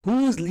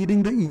Who is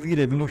leading the EV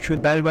revolution?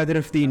 Bellwether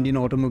of the Indian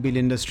automobile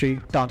industry,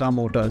 Tata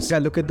Motors. Yeah,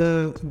 look at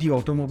the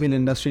automobile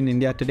industry in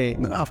India today.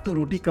 After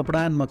roti,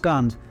 kapda and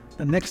makan,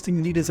 the next thing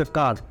you need is a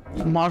car.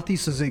 Maruti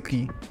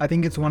Suzuki. I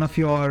think it's one of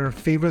your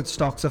favorite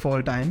stocks of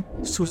all time.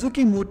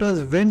 Suzuki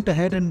Motors went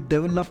ahead and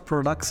developed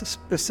products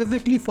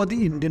specifically for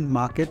the Indian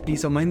market.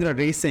 So Mahindra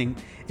Racing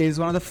is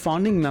one of the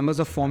founding members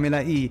of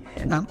Formula E,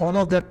 and all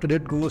of that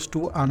credit goes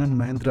to Anand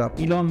Mahindra.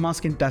 Elon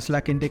Musk and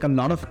Tesla can take a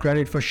lot of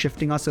credit for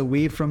shifting us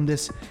away from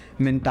this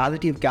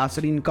mentality of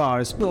gasoline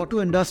cars. The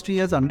auto industry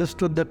has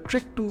understood the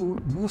trick to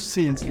boost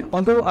sales.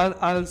 Although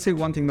I'll say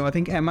one thing though, I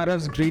think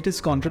MRF's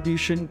greatest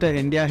contribution to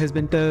India has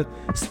been to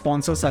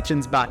sponsor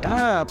Sachin's bat.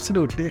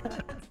 Absolutely.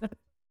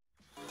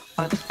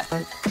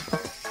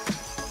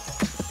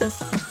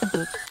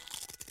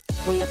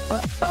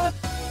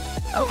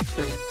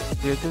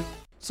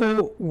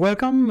 So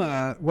welcome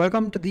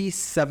to the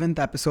 7th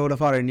episode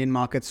of our Indian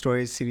Market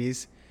Stories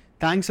series.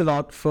 Thanks a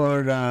lot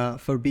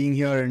for being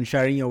here and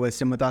sharing your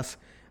wisdom with us.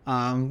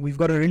 We've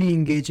got a really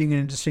engaging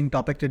and interesting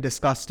topic to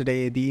discuss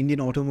today: the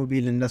Indian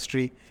automobile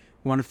industry,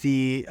 one of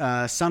the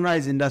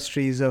sunrise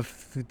industries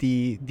of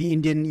the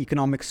Indian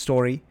economic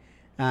story,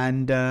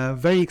 and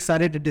very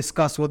excited to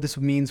discuss what this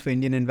means for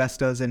Indian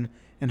investors and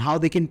how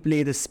they can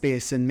play this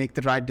space and make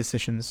the right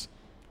decisions.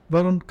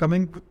 Well,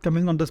 coming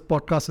on this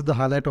podcast is the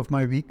highlight of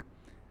my week,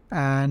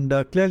 and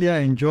clearly I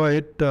enjoy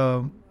it.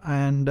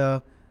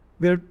 We're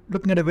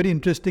looking at a very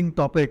interesting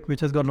topic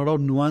which has got a lot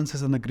of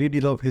nuances and a great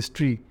deal of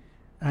history,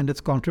 and its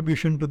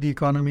contribution to the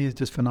economy is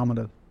just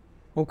phenomenal.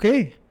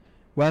 Okay.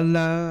 Well,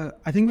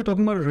 I think we're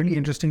talking about a really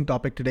interesting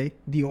topic today,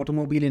 the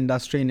automobile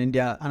industry in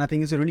India, and I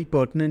think it's a really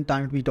pertinent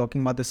time to be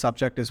talking about this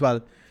subject as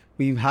well.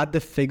 We've had the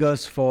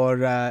figures for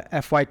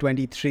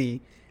FY23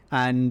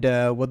 and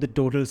what the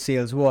total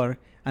sales were,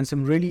 and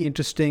some really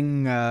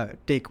interesting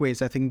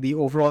takeaways. I think the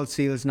overall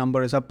sales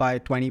number is up by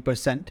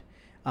 20%.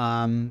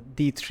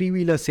 The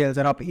three-wheeler sales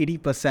are up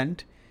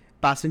 80%.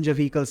 Passenger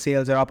vehicle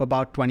sales are up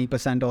about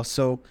 20% or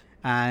so.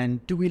 And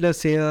two-wheeler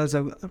sales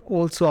are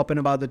also up in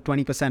about the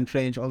 20%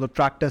 range, although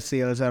tractor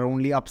sales are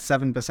only up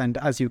 7%,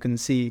 as you can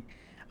see.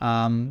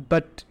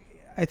 But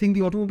I think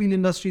the automobile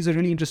industry is a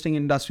really interesting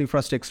industry for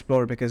us to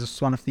explore because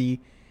it's one of the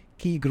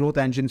key growth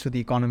engines for the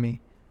economy.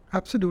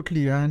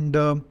 Absolutely, and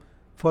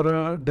for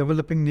a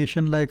developing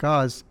nation like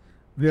ours,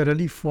 we are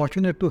really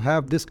fortunate to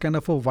have this kind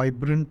of a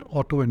vibrant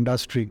auto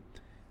industry.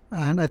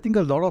 And I think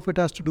a lot of it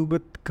has to do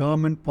with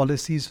government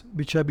policies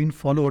which have been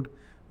followed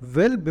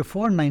well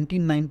before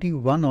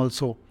 1991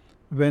 also,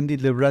 when the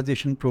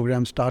liberalization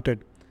program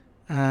started.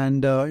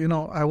 And,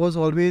 I was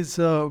always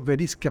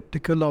very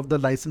skeptical of the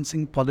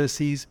licensing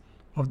policies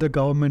of the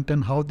government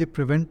and how they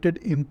prevented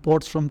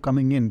imports from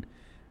coming in.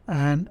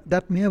 And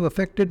that may have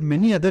affected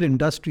many other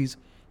industries.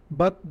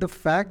 But the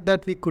fact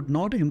that we could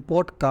not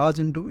import cars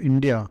into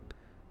India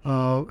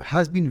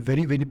has been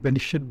very, very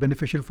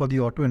beneficial for the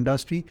auto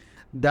industry.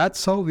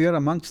 That's how we are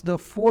amongst the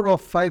 4 or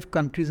 5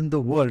 countries in the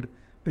world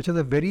which has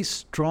a very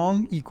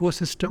strong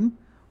ecosystem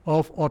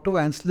of auto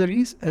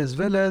ancillaries as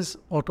well as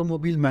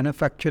automobile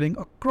manufacturing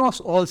across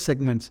all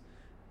segments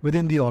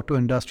within the auto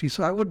industry.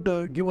 So I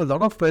would give a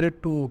lot of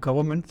credit to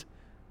governments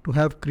to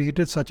have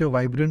created such a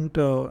vibrant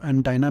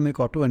and dynamic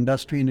auto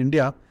industry in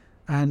India.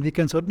 And we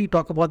can certainly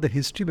talk about the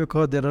history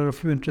because there are a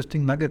few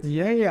interesting nuggets.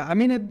 Yeah. I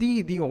mean,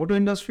 the auto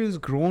industry has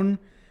grown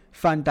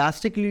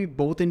fantastically,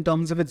 both in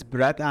terms of its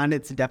breadth and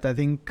its depth. I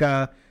think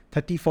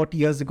 30, 40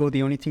 years ago,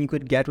 the only thing you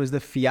could get was the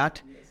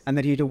Fiat, and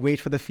then you had to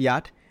wait for the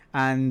Fiat.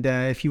 And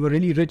if you were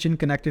really rich and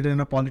connected and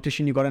a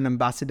politician, you got an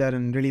ambassador,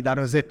 and really that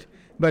was it.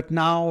 But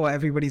now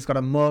everybody's got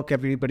a Merc,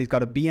 everybody's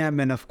got a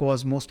BM, and of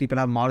course, most people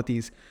have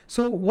Marutis.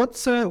 So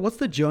what's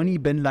the journey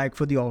been like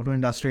for the auto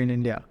industry in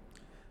India?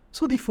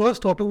 So the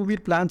first automobile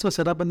plants were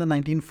set up in the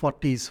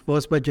 1940s,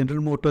 first by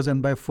General Motors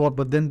and by Ford,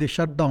 but then they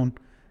shut down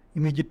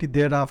immediately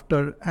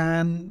thereafter.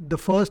 And the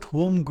first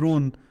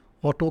homegrown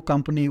auto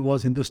company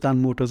was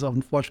Hindustan Motors.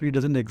 Unfortunately, it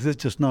doesn't exist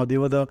just now. They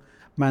were the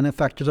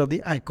manufacturers of the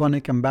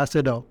iconic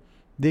Ambassador.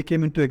 They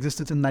came into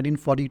existence in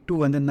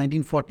 1942, and then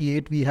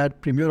 1948 we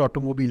had Premier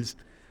Automobiles.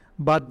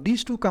 But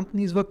these two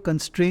companies were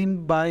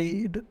constrained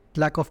by the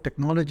lack of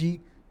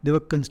technology. They were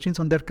constraints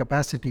on their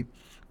capacity.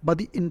 But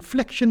the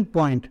inflection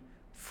point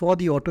for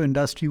the auto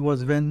industry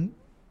was when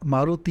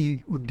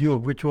Maruti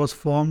Udyog, which was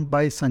formed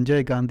by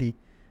Sanjay Gandhi,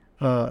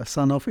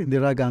 son of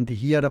Indira Gandhi.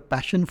 He had a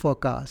passion for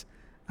cars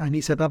and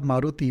he set up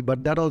Maruti,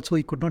 but that also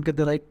he could not get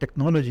the right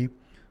technology.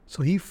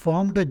 So he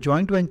formed a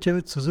joint venture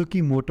with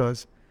Suzuki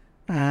Motors,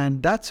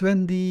 and that's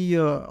when the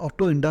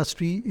auto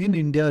industry in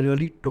India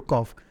really took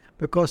off,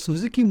 because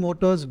Suzuki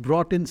Motors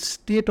brought in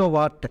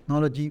state-of-art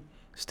technology,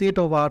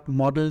 state-of-art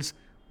models,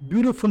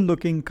 beautiful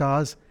looking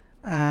cars.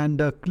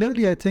 And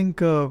clearly, I think,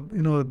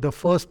 the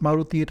first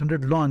Maruti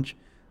 800 launch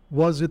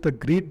was with a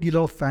great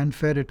deal of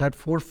fanfare. It had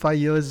 4-5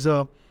 years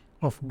of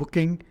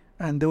booking,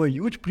 and there were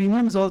huge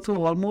premiums also.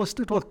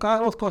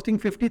 Car was costing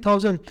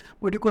 50,000,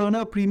 but you could earn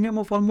a premium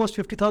of almost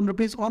 50,000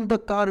 rupees on the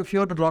car if you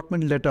had an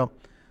allotment letter.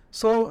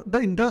 So the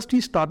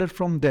industry started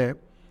from there.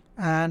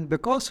 And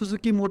because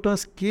Suzuki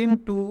Motors came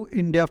to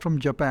India from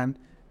Japan,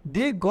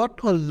 they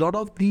got a lot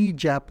of the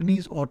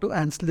Japanese auto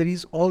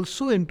ancillaries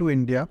also into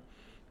India,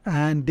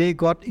 and they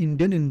got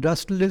Indian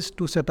industrialists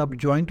to set up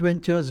joint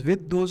ventures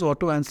with those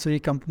auto ancillary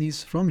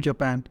companies from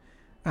Japan.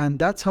 And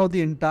that's how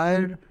the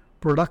entire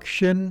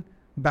production,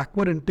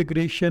 backward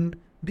integration,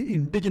 the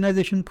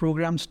indigenization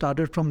program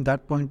started from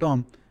that point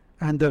on.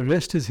 And the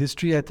rest is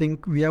history. I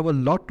think we have a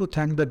lot to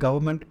thank the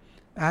government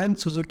and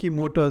Suzuki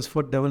Motors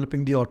for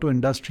developing the auto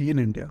industry in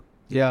India.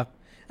 Yeah.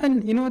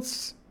 And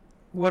it's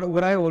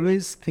what I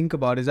always think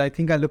about is I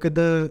look at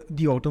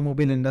the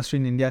automobile industry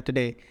in India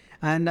today,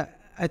 and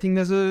I think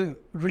there's a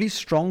really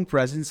strong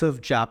presence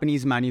of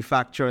Japanese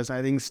manufacturers,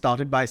 I think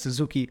started by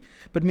Suzuki,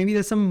 but maybe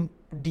there's some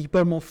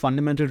deeper, more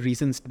fundamental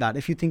reasons to that.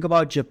 If you think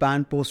about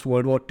Japan post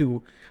World War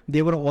II,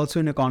 they were also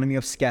an economy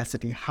of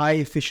scarcity. High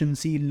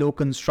efficiency, low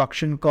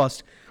construction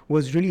cost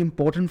was really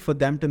important for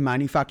them to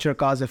manufacture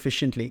cars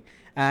efficiently.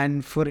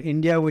 And for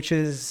India, which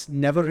has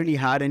never really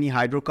had any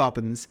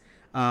hydrocarbons,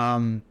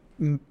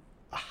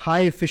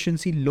 high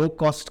efficiency, low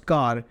cost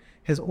car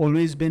has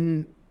always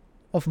been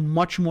of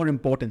much more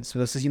importance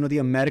versus, the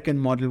American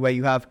model where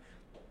you have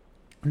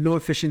low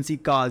efficiency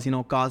cars,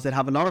 cars that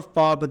have a lot of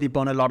power, but they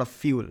burn a lot of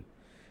fuel.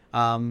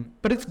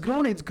 But it's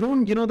grown,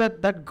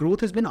 that growth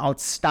has been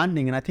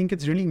outstanding. And I think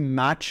it's really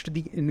matched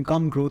the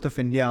income growth of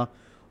India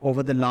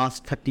over the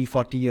last 30,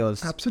 40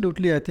 years.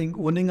 Absolutely. I think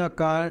owning a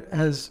car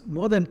has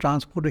more than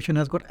transportation,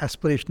 has got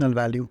aspirational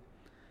value.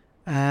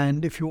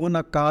 And if you own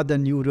a car,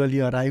 then you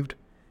really arrived.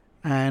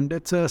 And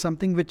it's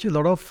something which a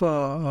lot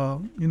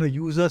of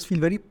users feel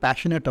very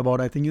passionate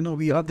about. I think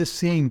we have this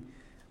saying,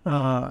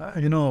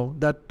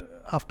 that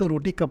after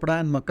roti, kapda,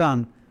 and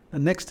makan, the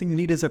next thing you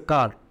need is a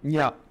car.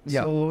 Yeah.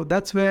 So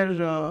that's where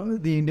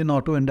the Indian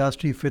auto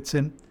industry fits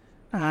in.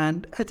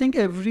 And I think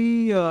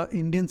every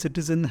Indian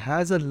citizen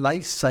has a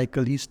life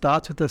cycle. He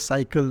starts with a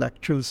cycle,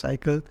 actual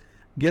cycle,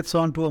 gets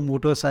onto a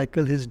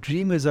motorcycle. His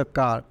dream is a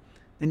car.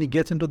 Then he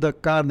gets into the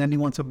car, and then he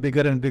wants a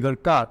bigger and bigger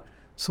car.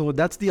 So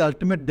that's the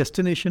ultimate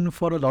destination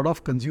for a lot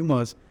of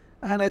consumers.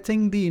 And I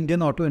think the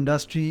Indian auto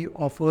industry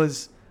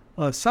offers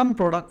some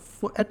product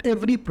at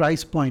every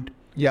price point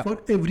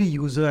for every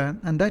user.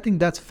 And I think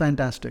that's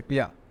fantastic.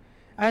 Yeah.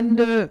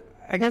 And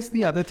I guess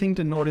the other thing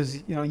to note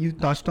is, you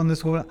touched on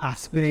this whole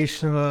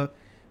aspirational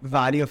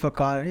value of a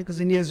car,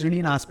 because India is really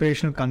an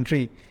aspirational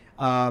country.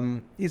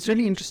 It's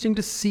really interesting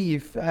to see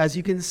if, as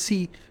you can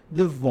see,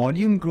 the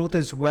volume growth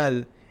as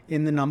well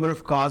in the number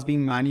of cars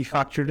being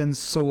manufactured and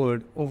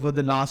sold over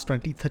the last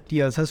 20, 30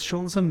 years has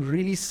shown some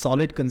really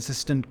solid,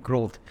 consistent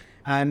growth.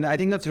 And I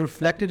think that's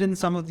reflected in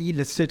some of the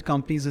listed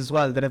companies as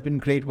well that have been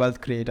great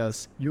wealth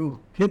creators. You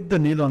hit the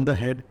nail on the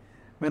head.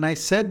 When I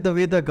said the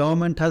way the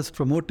government has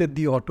promoted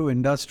the auto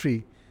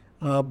industry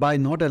by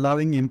not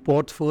allowing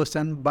imports first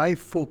and by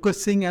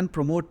focusing and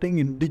promoting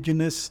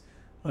indigenous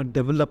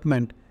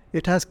development,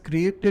 it has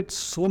created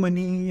so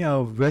many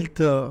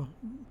wealth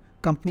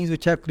companies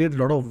which have created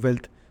a lot of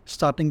wealth.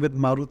 Starting with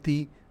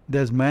Maruti,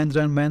 there's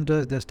Mahindra and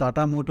Mahindra, there's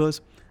Tata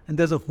Motors, and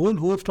there's a whole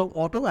host of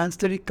auto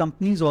ancillary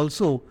companies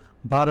also.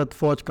 Bharat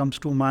Forge comes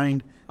to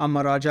mind.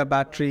 Amaraja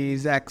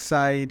Batteries,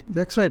 Exide.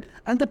 That's right.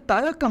 And the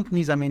tire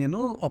companies,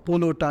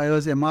 Apollo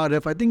Tires,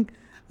 MRF, I think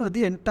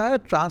the entire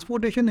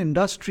transportation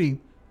industry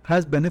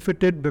has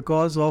benefited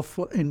because of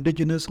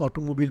indigenous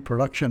automobile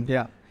production.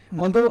 Yeah.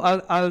 Although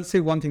I'll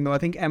say one thing though, I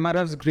think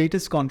MRF's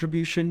greatest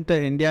contribution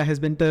to India has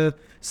been to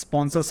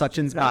sponsor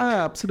Sachin's back.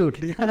 Yeah,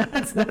 absolutely.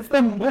 that's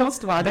the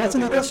most one. That's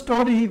another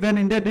story. When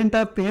India didn't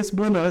have pace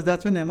bowlers,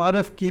 that's when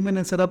MRF came in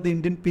and set up the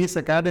Indian Pace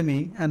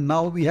Academy. And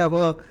now we have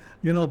a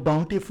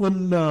bountiful,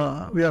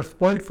 we are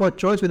spoiled for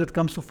choice when it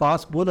comes to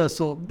fast bowlers.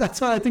 So that's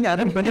why I think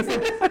added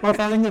benefit of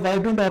having a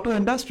vibrant auto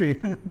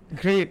industry.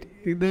 Great.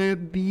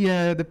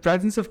 The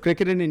presence of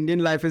cricket in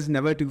Indian life is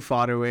never too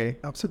far away.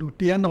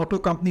 Absolutely. And auto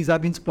companies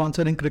have been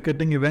sponsoring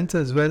cricketing events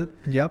as well.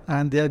 Yep.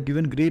 And they have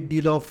given great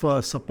deal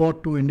of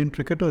support to Indian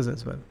cricketers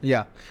as well.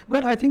 Yeah.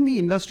 But I think the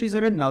industries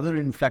are another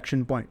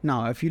inflection point.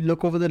 Now, if you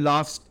look over the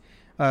last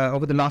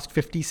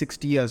 50,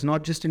 60 years,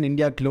 not just in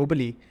India,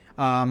 globally,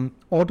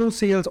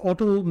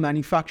 auto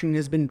manufacturing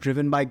has been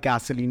driven by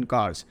gasoline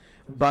cars.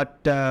 But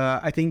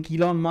I think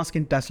Elon Musk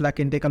and Tesla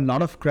can take a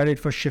lot of credit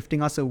for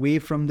shifting us away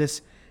from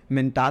this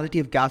mentality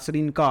of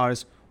gasoline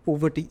cars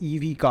over to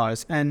EV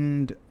cars.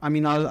 And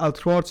I'll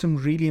throw out some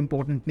really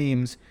important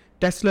names.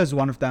 Tesla is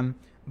one of them,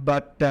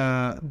 but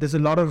there's a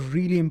lot of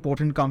really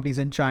important companies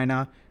in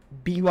China,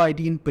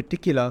 BYD in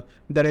particular,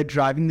 that are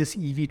driving this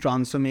EV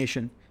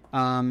transformation.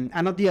 And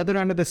at the other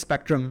end of the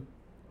spectrum,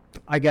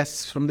 I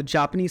guess from the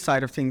Japanese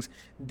side of things,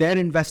 they're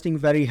investing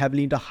very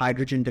heavily into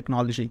hydrogen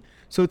technology.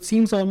 So it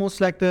seems almost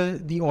like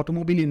the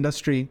automobile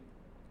industry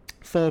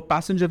for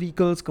passenger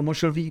vehicles,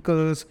 commercial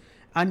vehicles,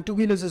 and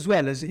two-wheelers as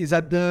well is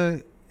at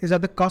the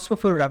cusp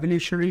of a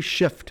revolutionary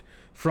shift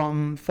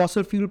from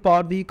fossil fuel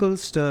powered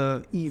vehicles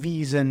to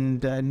EVs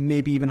and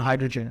maybe even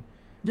hydrogen.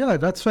 Yeah,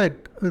 that's right.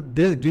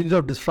 There's a deal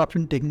of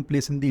disruption taking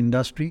place in the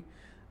industry.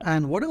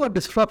 And whatever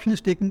disruption is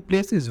taking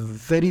place is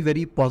very,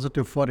 very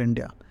positive for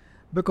India,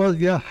 because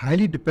we are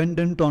highly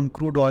dependent on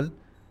crude oil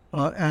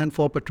and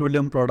for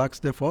petroleum products,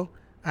 therefore.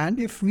 And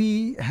if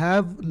we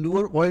have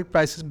lower oil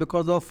prices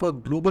because of a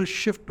global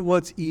shift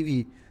towards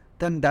EV,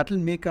 then that will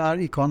make our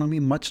economy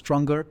much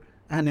stronger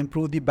and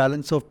improve the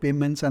balance of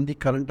payments, and the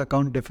current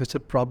account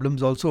deficit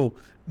problems also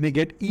may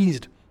get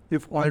eased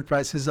if oil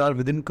prices are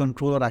within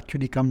control or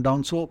actually come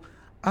down. So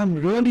I'm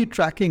really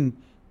tracking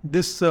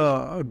this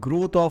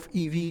growth of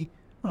EV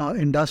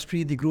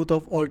industry, the growth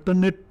of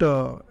alternate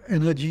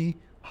energy,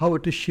 how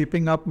it is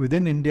shaping up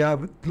within India,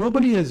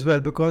 globally as well,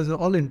 because they're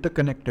all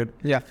interconnected.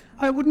 Yeah,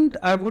 I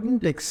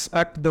wouldn't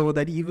expect though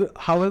that even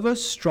however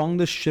strong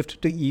the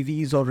shift to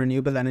EVs or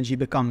renewable energy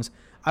becomes,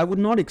 I would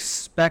not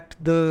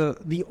expect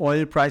the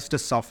oil price to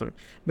suffer,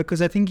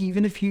 because I think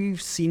even if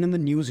you've seen in the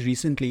news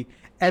recently,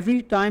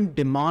 every time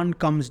demand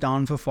comes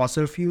down for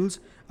fossil fuels,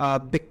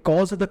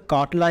 because of the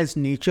cartelized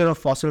nature of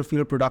fossil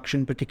fuel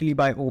production, particularly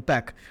by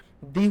OPEC,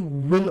 they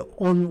will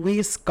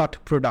always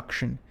cut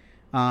production,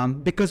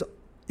 because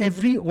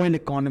every oil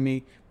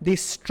economy, they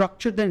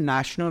structure their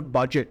national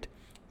budget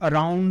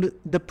around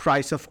the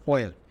price of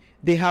oil.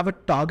 They have a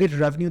target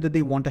revenue that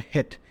they want to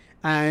hit,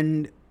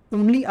 and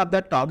only at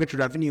that target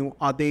revenue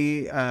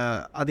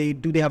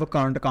do they have a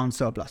current account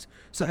surplus.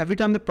 So every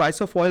time the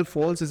price of oil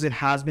falls, as it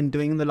has been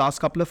doing in the last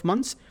couple of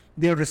months,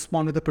 they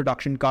respond with a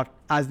production cut,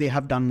 as they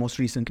have done most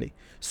recently.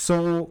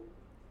 So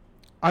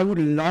I would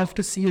love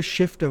to see a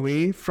shift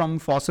away from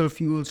fossil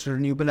fuels to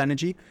renewable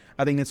energy.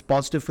 I think it's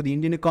positive for the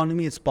Indian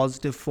economy. It's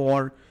positive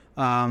for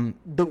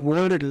the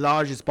world at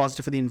large. It's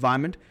positive for the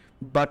environment.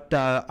 But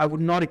I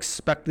would not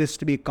expect this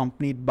to be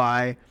accompanied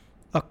by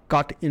a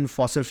cut in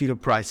fossil fuel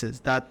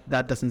prices.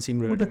 That doesn't seem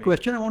real. But the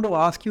question I want to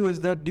ask you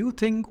is that, do you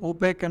think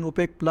OPEC and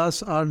OPEC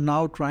Plus are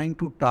now trying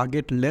to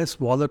target less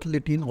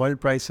volatility in oil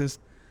prices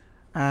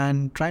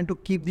and trying to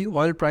keep the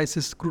oil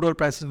prices, crude oil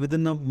prices,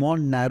 within a more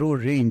narrow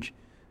range?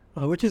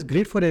 Which is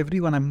great for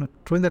everyone. I'm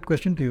throwing that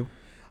question to you.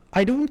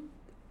 I don't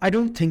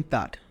think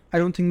that. I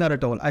don't think that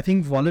at all. I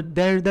think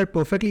they're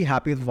perfectly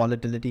happy with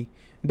volatility,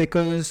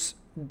 because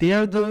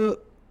they're the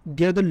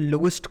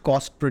lowest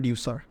cost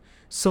producer.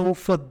 So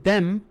for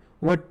them,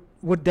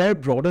 what their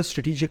broader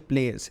strategic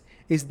play is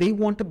they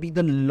want to be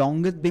the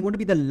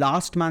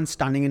last man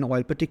standing in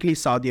oil, particularly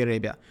Saudi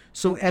Arabia.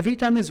 So every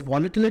time there's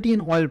volatility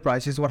in oil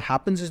prices, what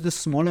happens is the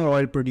smaller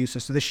oil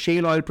producers, so the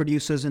shale oil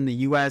producers in the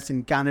US,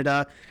 in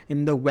Canada,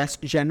 in the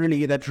West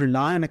generally, that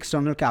rely on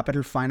external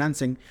capital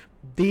financing,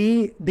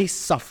 they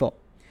suffer.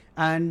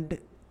 And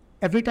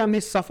every time they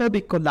suffer,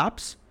 they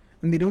collapse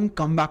and they don't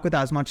come back with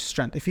as much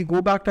strength. If you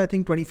go back to, I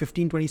think,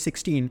 2015,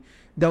 2016,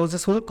 there was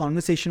this whole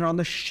conversation around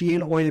the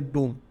shale oil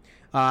boom.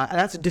 And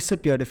that's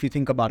disappeared if you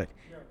think about it.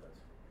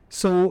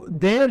 So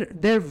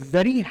they're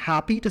very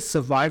happy to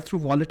survive through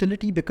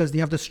volatility, because they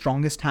have the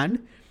strongest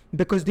hand,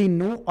 because they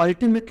know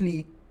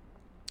ultimately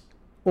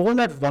all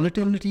that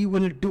volatility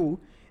will do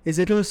is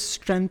it'll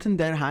strengthen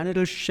their hand,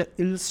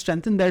 it'll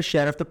strengthen their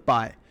share of the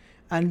pie.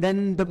 And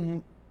then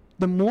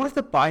the more of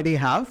the pie they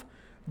have,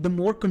 the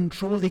more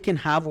control they can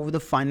have over the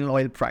final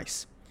oil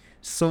price.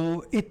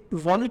 So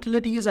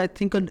volatility is, I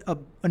think, a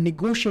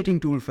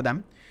negotiating tool for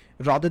them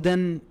rather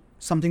than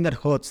something that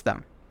hurts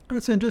them.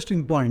 That's an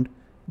interesting point.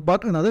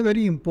 But another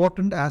very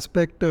important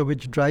aspect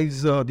which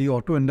drives the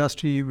auto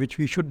industry, which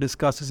we should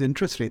discuss, is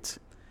interest rates.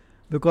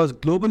 Because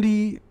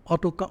globally,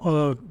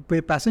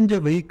 passenger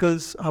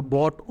vehicles are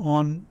bought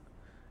on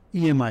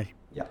EMI.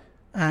 Yeah.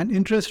 And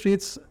interest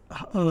rates,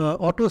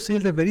 auto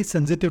sales are very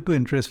sensitive to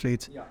interest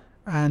rates. Yeah.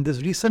 And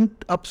this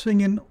recent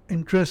upswing in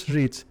interest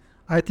rates,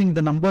 I think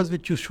the numbers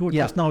which you showed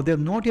just now, they're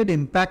not yet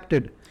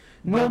impacted.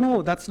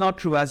 No, that's not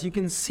true. As you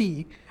can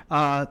see,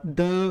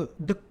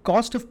 the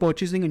cost of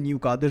purchasing a new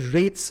car, the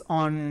rates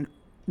on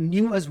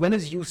new as well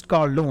as used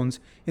car loans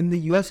in the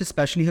US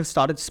especially have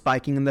started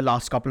spiking in the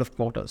last couple of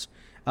quarters.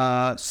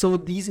 So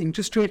these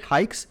interest rate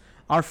hikes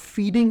are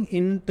feeding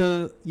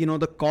into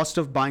the cost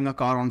of buying a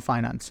car on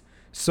finance.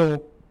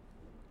 So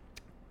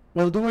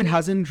although it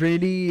hasn't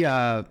really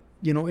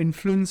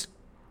influenced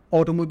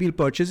automobile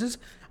purchases,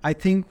 I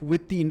think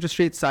with the interest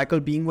rate cycle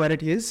being where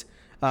it is,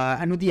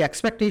 and with the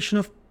expectation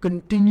of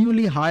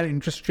continually higher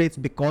interest rates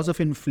because of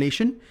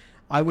inflation,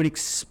 I would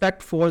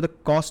expect for the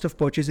cost of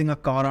purchasing a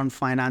car on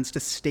finance to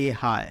stay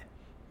high.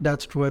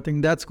 That's true. I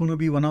think that's going to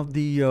be one of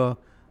the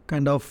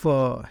kind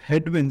of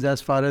headwinds as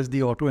far as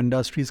the auto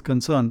industry is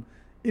concerned.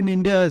 In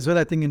India as well,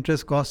 I think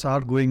interest costs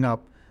are going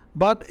up.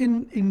 But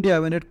in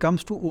India, when it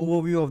comes to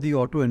overview of the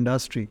auto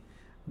industry,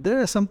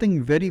 there is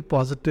something very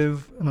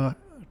positive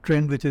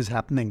trend which is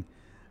happening,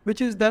 which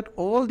is that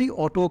all the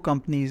auto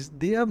companies,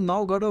 they have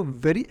now got a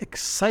very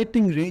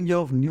exciting range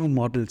of new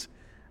models.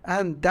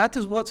 And that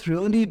is what's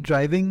really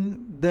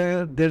driving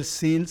their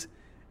sales.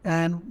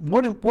 And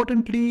more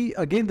importantly,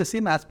 again, the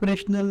same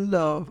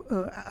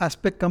aspirational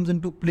aspect comes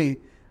into play.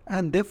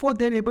 And therefore,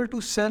 they're able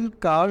to sell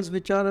cars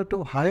which are at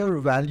a higher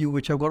value,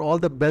 which have got all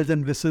the bells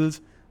and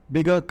whistles,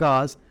 bigger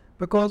cars.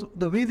 Because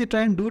the way they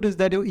try and do it is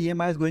that your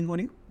EMI is going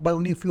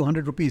only a few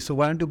hundred rupees. So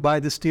why don't you buy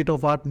this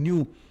state-of-art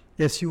new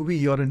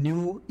SUV or a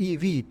new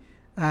EV,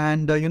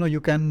 and you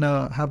can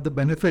have the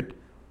benefit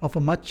of a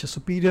much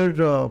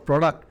superior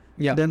product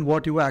than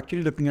what you were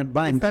actually looking at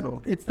buying.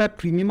 It's that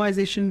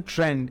premiumization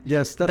trend.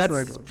 Yes, that's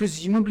right.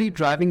 Presumably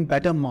driving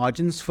better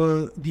margins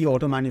for the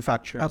auto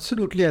manufacturer.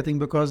 Absolutely, I think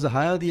because the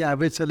higher the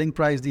average selling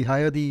price, the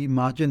higher the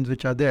margins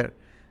which are there.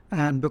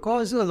 And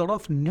because a lot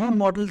of new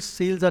model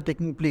sales are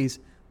taking place,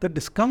 the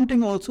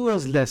discounting also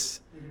is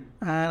less.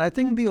 And I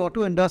think the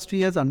auto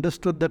industry has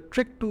understood the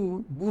trick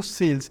to boost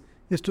sales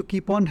is to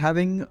keep on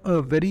having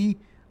a very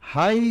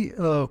high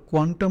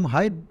quantum,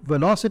 high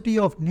velocity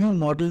of new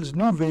models,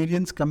 new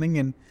variants coming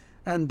in.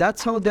 And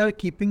that's how they are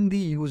keeping the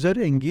user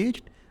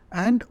engaged.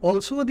 And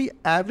also the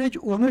average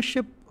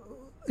ownership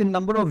in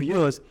number of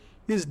years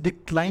is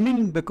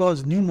declining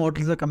because new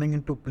models are coming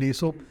into play.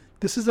 So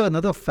this is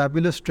another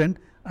fabulous trend.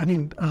 I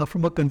mean,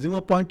 from a consumer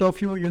point of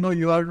view,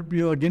 you are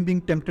again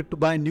being tempted to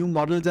buy new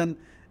models and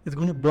it's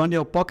going to burn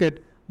your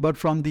pocket. But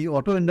from the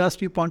auto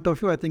industry point of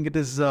view, I think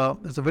it's a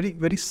very,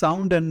 very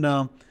sound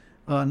and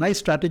nice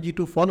strategy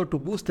to follow to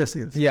boost their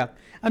sales. Yeah.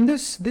 And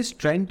this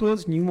trend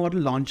towards new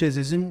model launches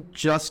isn't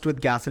just with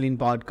gasoline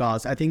powered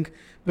cars. I think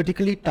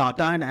particularly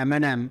Tata and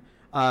M&M,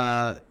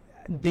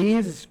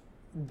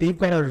 they've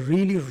got a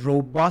really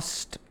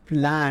robust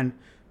plan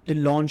to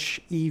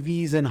launch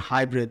EVs and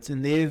hybrids,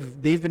 and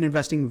they've been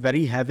investing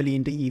very heavily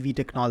into EV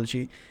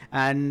technology.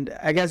 And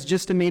I guess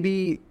just to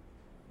maybe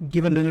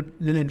give a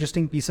little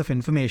interesting piece of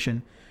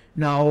information.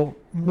 Now,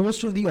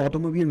 most of the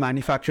automobile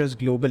manufacturers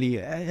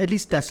globally, at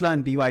least Tesla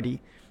and BYD,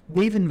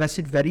 they've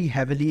invested very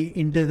heavily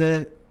into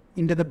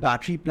the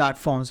battery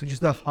platforms, which is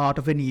the heart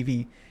of an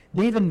EV.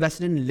 They've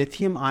invested in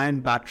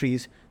lithium-ion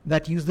batteries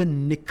that use the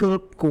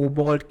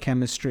nickel-cobalt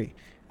chemistry,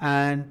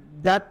 and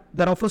that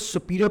offers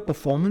superior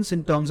performance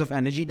in terms of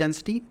energy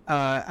density,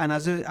 and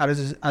as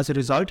a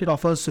result, it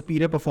offers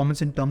superior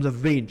performance in terms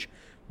of range.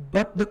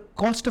 But the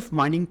cost of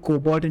mining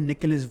cobalt and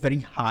nickel is very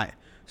high,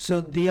 so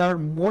they are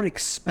more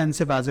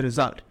expensive as a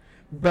result.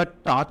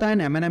 But Tata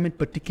and M&M in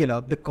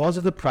particular, because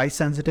of the price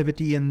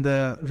sensitivity and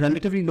the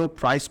relatively low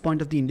price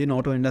point of the Indian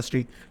auto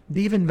industry,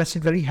 they've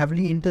invested very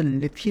heavily into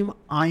lithium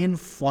iron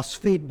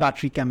phosphate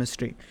battery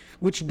chemistry,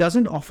 which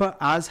doesn't offer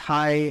as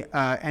high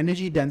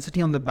energy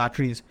density on the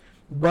batteries,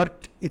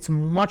 but it's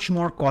much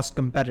more cost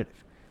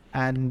competitive.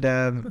 And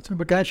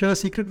but can I share a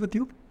secret with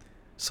you?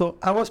 So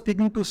I was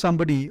speaking to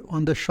somebody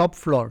on the shop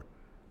floor,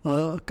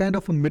 kind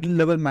of a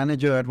middle-level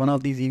manager at one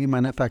of these EV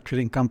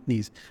manufacturing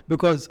companies,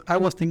 because I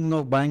was thinking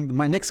of buying,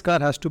 my next car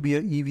has to be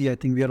an EV. I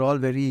think we are all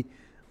very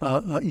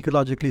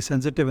ecologically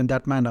sensitive in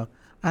that manner.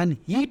 And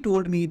he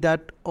told me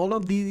that all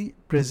of the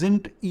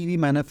present EV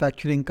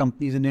manufacturing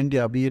companies in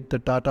India, be it the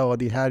Tata or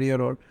the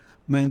Harrier or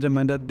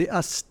Mahindra, they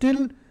are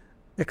still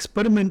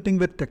experimenting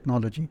with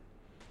technology.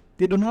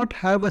 They do not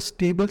have a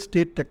stable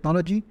state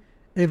technology.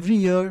 Every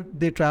year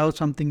they try out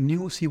something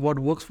new, see what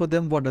works for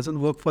them, what doesn't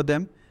work for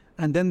them.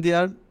 And then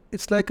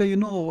it's like a,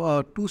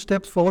 2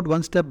 steps forward,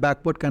 1 step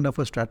backward kind of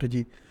a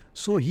strategy.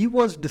 So he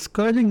was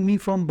discouraging me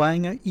from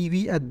buying an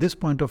EV at this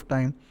point of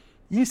time.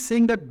 He's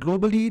saying that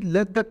globally,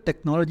 let the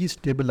technology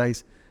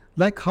stabilize.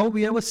 Like how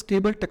we have a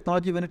stable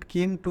technology when it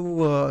came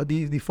to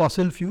the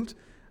fossil fuels.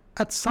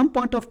 At some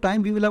point of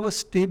time, we will have a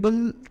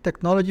stable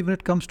technology when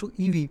it comes to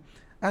EV.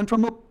 And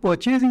from a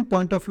purchasing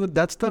point of view,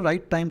 that's the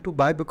right time to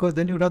buy, because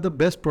then you have the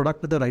best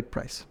product at the right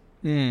price.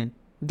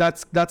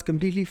 That's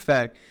completely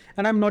fair.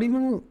 And I'm not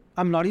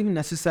even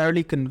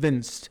necessarily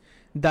convinced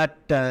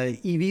that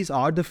EVs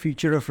are the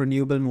future of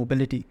renewable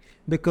mobility,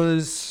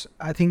 because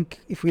I think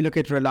if we look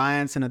at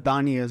Reliance and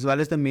Adani, as well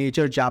as the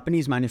major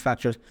Japanese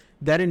manufacturers,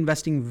 they're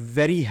investing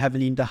very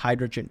heavily into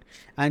hydrogen.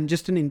 And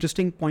just an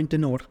interesting point to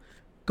note,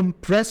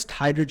 compressed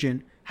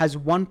hydrogen has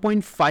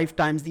 1.5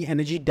 times the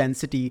energy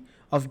density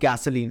of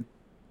gasoline.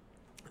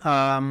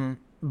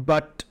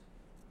 But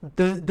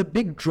the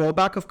big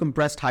drawback of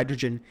compressed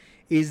hydrogen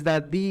is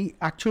that the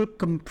actual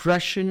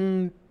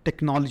compression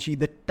technology,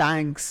 the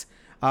tanks,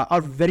 are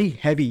very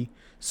heavy.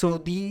 So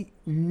the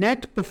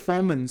net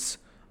performance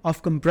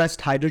of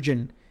compressed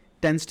hydrogen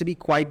tends to be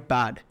quite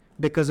bad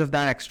because of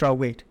that extra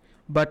weight.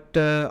 But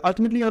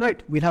ultimately, you're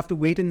right. We'll have to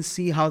wait and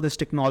see how this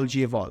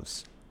technology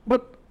evolves.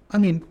 But I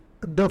mean,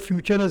 the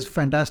future is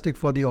fantastic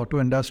for the auto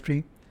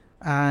industry.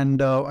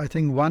 And I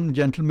think one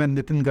gentleman,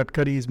 Nitin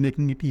Gadkari, is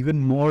making it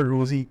even more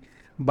rosy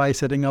by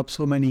setting up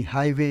so many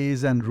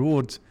highways and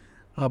roads.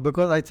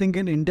 Because I think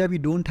in India, we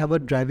don't have a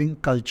driving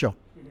culture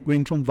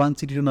going from one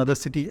city to another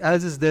city,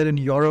 as is there in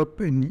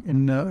Europe,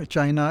 in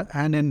China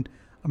and in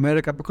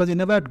America, because you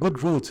never had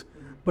good roads.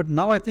 But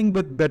now I think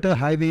with better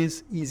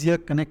highways, easier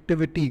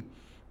connectivity,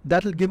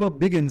 that will give a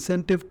big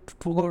incentive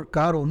for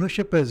car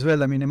ownership as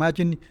well. I mean,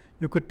 imagine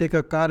you could take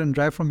a car and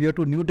drive from here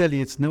to New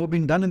Delhi. It's never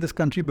been done in this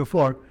country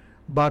before.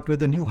 But with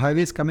the new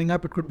highways coming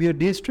up, it could be a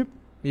day's trip.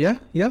 Yeah.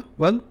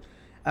 Well,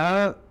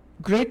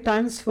 great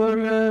times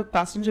for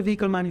passenger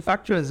vehicle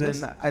manufacturers.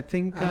 Yes. And I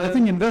think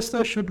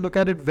investors should look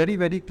at it very,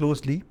 very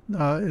closely.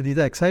 These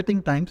are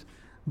exciting times.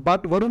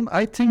 But Varun,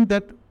 I think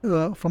that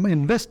from an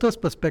investor's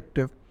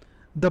perspective,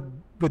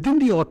 within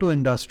the auto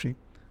industry,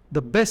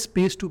 the best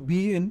space to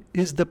be in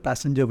is the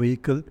passenger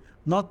vehicle,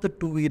 not the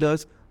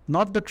two-wheelers,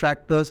 not the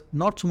tractors,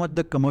 not so much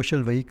the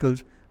commercial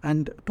vehicles.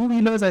 And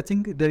two-wheelers, I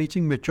think they're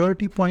reaching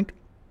maturity point.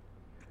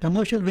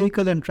 Commercial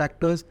vehicle and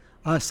tractors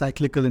are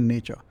cyclical in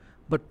nature,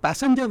 but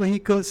passenger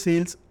vehicle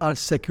sales are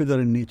secular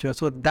in nature.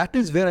 So that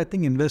is where I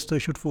think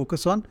investors should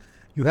focus on.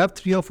 You have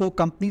 3 or 4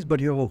 companies, but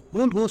you have a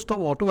whole host of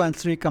auto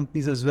ancillary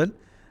companies as well.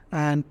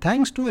 And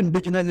thanks to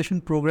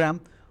indigenization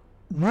program,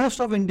 most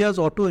of India's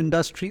auto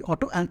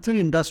ancillary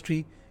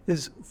industry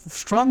is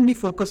strongly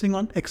focusing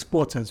on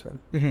exports as well.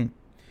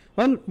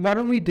 Well, why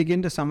don't we dig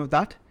into some of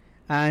that,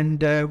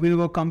 and we'll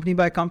go company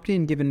by company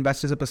and give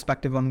investors a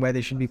perspective on where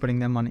they should be putting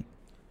their money.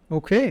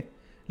 Okay,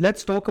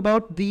 let's talk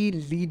about the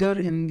leader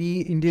in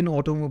the Indian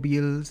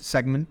automobile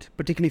segment,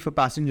 particularly for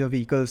passenger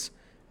vehicles,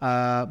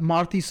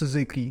 Maruti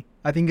Suzuki.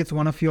 I think it's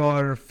one of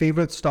your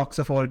favorite stocks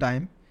of all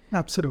time.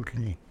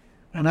 Absolutely.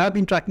 And I've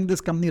been tracking this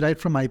company right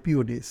from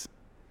IPO days.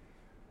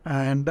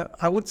 And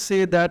I would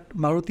say that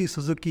Maruti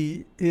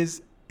Suzuki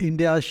is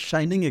India's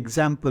shining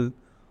example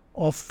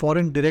of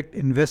foreign direct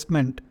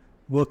investment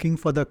working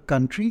for the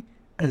country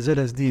as well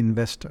as the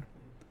investor.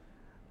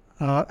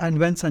 And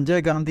when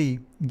Sanjay Gandhi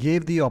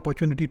gave the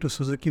opportunity to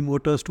Suzuki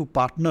Motors to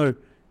partner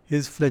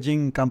his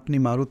fledgling company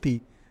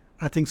Maruti,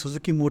 I think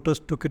Suzuki Motors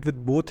took it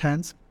with both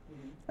hands.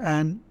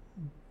 And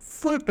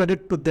full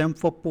credit to them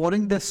for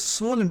pouring their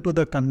soul into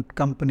the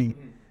company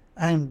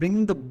and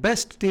bringing the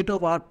best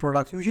state-of-art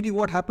products. Usually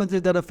what happens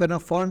is that when a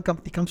foreign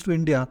company comes to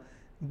India,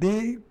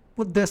 they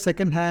put their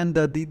second-hand,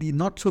 the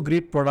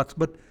not-so-great products.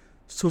 But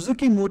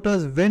Suzuki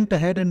Motors went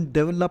ahead and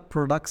developed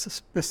products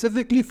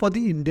specifically for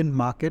the Indian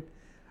market,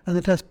 and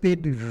it has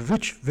paid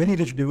very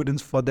rich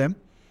dividends for them.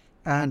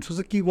 And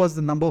Suzuki was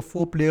the number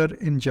 4 player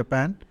in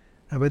Japan.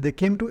 And when they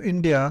came to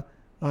India,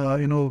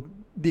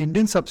 the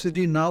Indian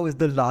subsidiary now is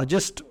the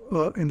largest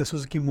in the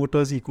Suzuki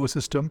Motors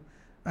ecosystem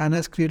and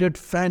has created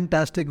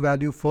fantastic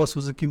value for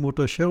Suzuki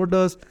Motors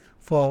shareholders,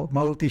 for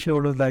Maruti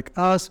shareholders like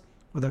us,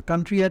 for the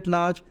country at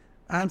large,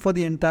 and for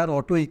the entire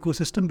auto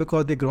ecosystem,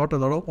 because they brought a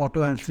lot of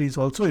auto ancillaries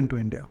also into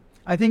India.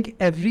 I think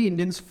every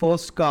Indian's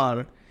first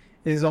car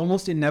is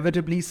almost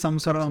inevitably some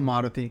sort of a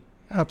Maruti.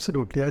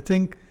 Absolutely. I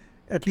think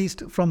at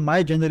least from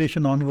my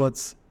generation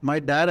onwards, my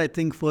dad, I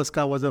think first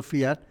car was a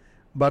Fiat,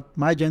 but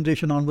my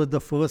generation onwards,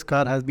 the first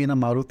car has been a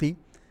Maruti.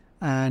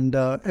 And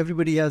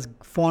everybody has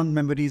fond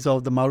memories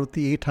of the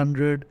Maruti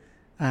 800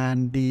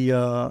 and the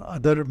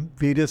other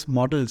various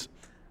models.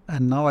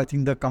 And now I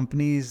think the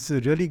company's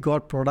really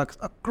got products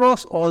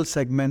across all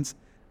segments,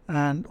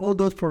 and all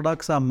those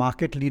products are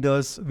market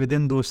leaders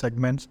within those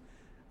segments.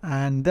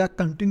 And they're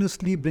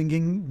continuously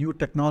bringing new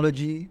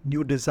technology,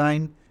 new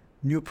design,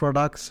 new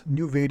products,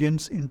 new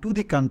variants into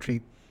the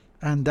country.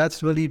 And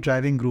that's really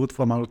driving growth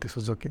for Maruti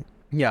Suzuki.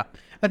 Yeah,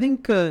 I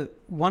think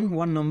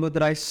one number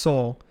that I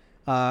saw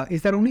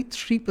is that only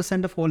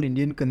 3% of all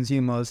Indian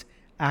consumers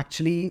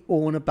actually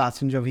own a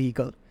passenger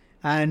vehicle.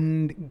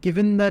 And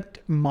given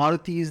that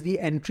Maruti is the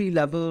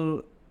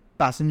entry-level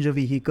passenger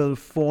vehicle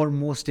for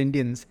most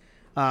Indians,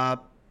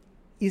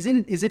 is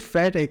it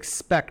fair to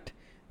expect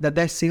that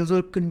their sales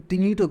will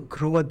continue to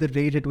grow at the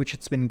rate at which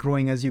it's been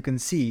growing, as you can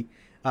see,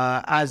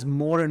 as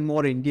more and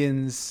more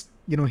Indians,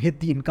 hit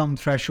the income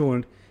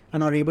threshold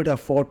and are able to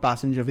afford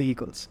passenger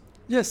vehicles?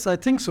 Yes, I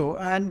think so.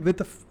 And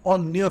with all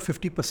near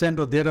 50%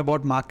 or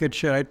thereabout market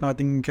share, right now I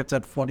think it's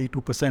at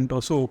 42%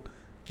 or so,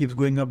 keeps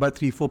going up by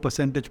 3-4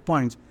 percentage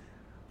points.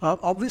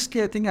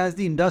 Obviously, I think as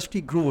the industry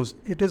grows,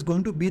 it is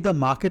going to be the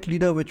market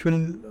leader which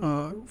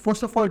will,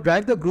 first of all,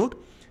 drive the growth,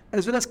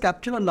 as well as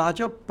capture a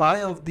larger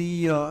pie of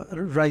the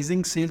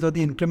rising sales or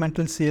the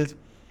incremental sales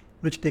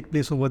which take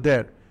place over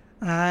there.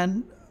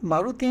 And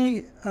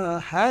Maruti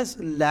has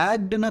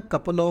lagged in a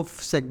couple of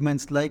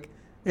segments, like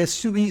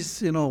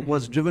SUVs,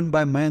 was driven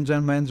by Mahindra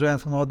and Mahindra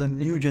and some of the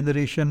new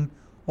generation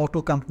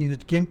auto companies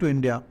that came to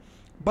India.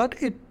 But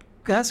it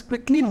has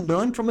quickly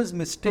learned from its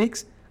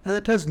mistakes, and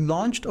it has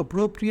launched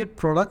appropriate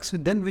products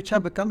then which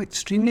have become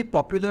extremely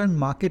popular and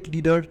market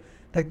leaders,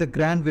 like the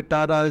Grand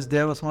Vitara is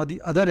there, or some of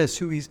the other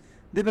SUVs.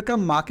 They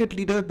become market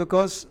leaders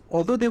because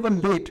although they were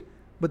late,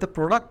 but the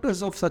product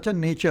is of such a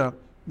nature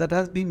that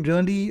has been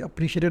really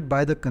appreciated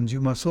by the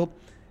consumer. So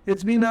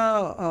it's been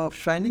a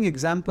shining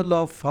example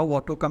of how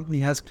auto company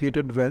has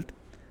created wealth.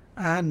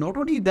 And not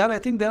only that, I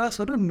think there are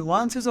certain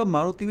nuances of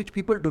Maruti which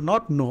people do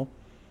not know.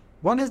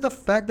 One is the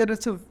fact that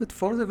it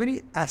follows a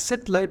very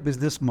asset-light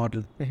business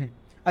model.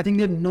 I think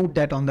they have no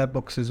debt on their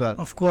books as well.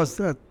 Of course,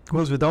 that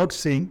goes without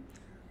saying.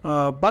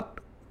 But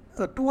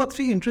 2 or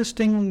 3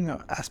 interesting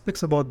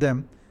aspects about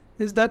them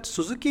is that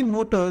Suzuki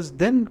Motors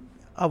then,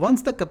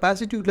 once the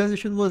capacity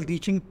utilization was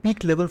reaching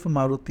peak level for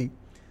Maruti,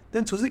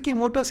 then Suzuki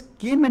Motors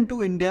came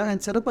into India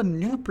and set up a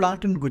new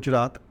plant in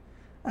Gujarat.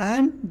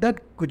 And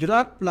that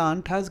Gujarat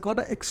plant has got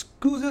an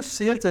exclusive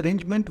sales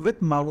arrangement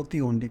with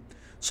Maruti only.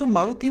 So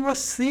Maruti was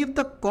saved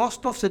the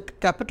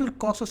capital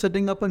cost of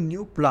setting up a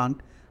new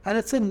plant. And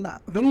it's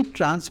a very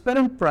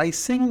transparent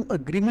pricing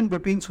agreement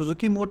between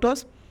Suzuki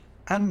Motors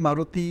and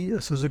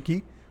Maruti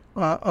Suzuki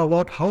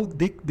about how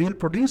they'll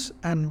produce,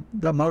 and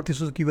the Maruti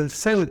Suzuki will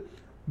sell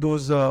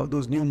those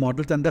new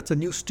models. And that's a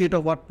new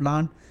state-of-art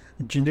plant,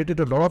 generated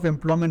a lot of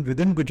employment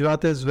within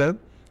Gujarat as well.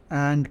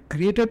 and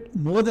created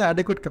more than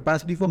adequate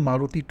capacity for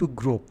Maruti to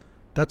grow.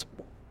 That's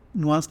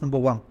nuance number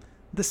one.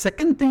 The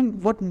second thing,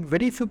 what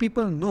very few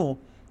people know,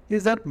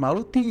 is that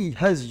Maruti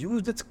has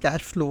used its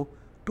cash flow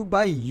to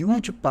buy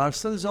huge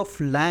parcels of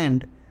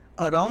land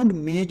around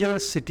major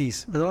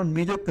cities, around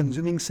major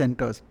consuming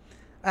centers.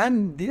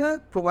 And they are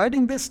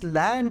providing this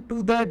land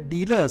to their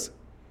dealers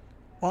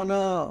on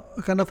a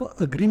kind of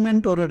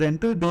agreement or a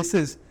rental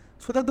basis,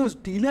 so that those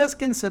dealers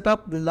can set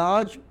up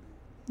large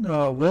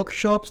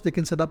workshops, they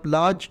can set up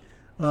large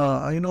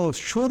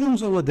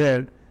showrooms over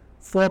there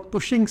for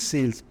pushing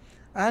sales.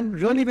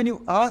 And really, when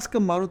you ask a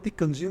Maruti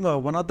consumer,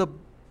 one of the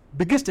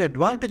biggest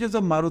advantages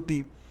of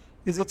Maruti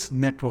is its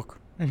network.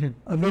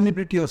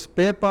 Availability of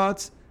spare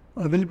parts,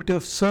 availability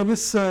of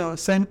service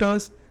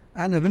centers,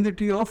 and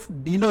availability of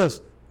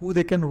dealers who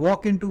they can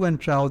walk into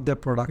and try out their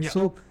products. Yeah.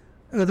 So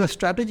the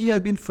strategy has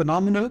been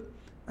phenomenal,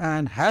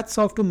 and hats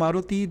off to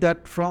Maruti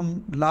that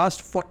from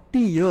last 40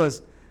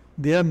 years,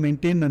 they have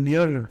maintained a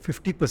near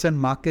 50%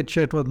 market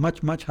share. It was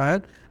much, much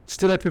higher,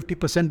 still at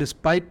 50%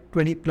 despite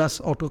 20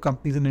 plus auto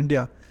companies in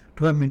India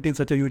to have maintained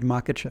such a huge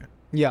market share.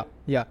 Yeah.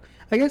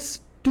 I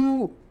guess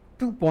two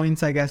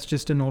points, I guess,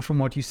 just to know from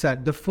what you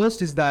said. The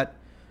first is that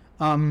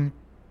in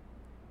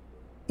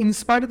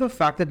spite of the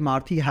fact that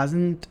Maruti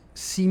hasn't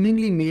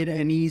seemingly made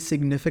any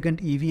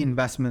significant EV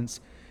investments,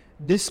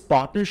 this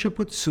partnership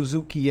with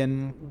Suzuki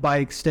and by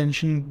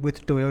extension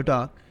with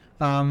Toyota,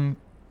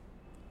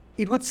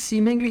 it would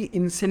seemingly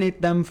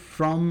insulate them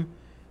from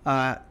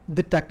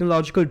the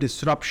technological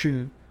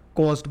disruption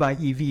caused by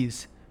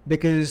EVs.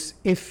 Because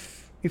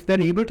if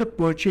they're able to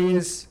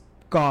purchase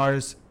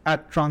cars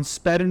at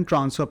transparent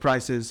transfer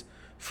prices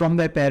from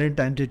their parent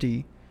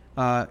entity,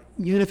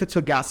 even if it's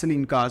for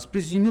gasoline cars,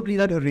 presumably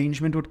that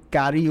arrangement would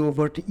carry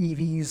over to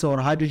EVs or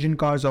hydrogen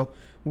cars or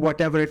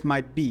whatever it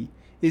might be.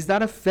 Is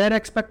that a fair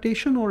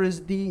expectation, or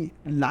is the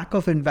lack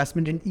of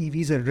investment in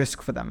EVs a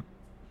risk for them?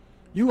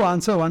 You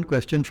answer one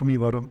question for me,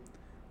 Varun.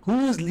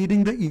 Who is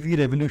leading the EV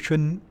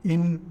revolution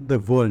in the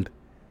world?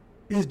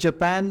 Is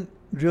Japan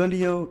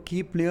really a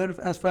key player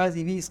as far as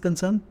EV is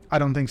concerned? I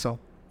don't think so.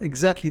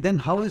 Exactly. Then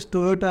how is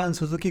Toyota and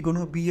Suzuki going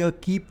to be a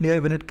key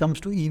player when it comes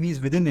to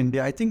EVs within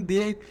India? I think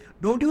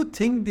don't you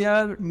think they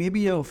are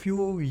maybe a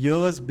few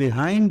years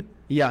behind?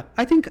 Yeah,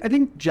 I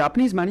think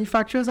Japanese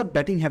manufacturers are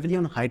betting heavily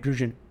on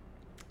hydrogen.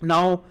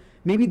 Now,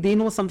 maybe they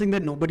know something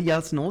that nobody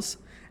else knows,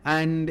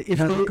 and if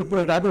they could put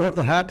a rabbit out of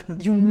the hat,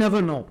 you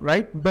never know,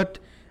 right? But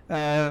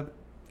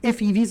if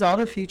EVs are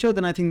the future,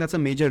 then I think that's a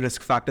major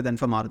risk factor then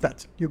for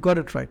Maruti. You got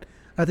it right.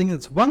 I think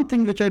it's one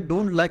thing which I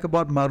don't like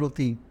about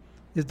Maruti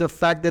is the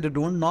fact that they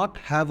do not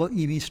have a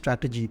EV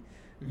strategy.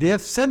 They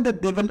have said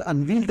that they will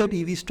unveil that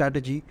EV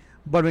strategy,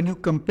 but when you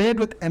compare it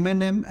with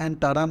M&M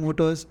and Tata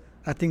Motors,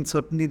 I think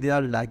certainly they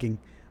are lagging.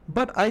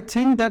 But I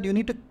think that you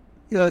need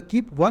to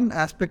keep one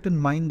aspect in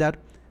mind, that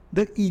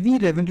the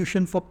EV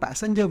revolution for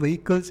passenger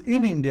vehicles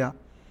in India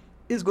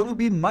is going to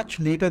be much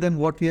later than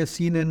what we have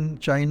seen in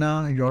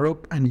China,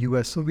 Europe and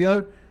US. So we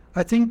are,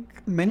 I think,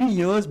 many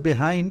years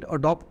behind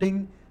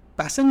adopting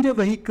passenger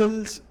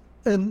vehicles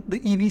in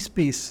the EV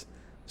space.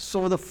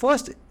 So the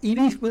first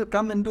EVs will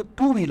come into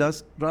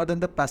two-wheelers rather than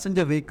the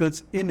passenger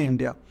vehicles in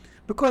India,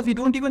 because we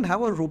don't even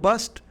have a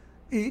robust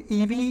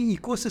EV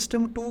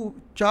ecosystem to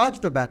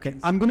charge the batteries.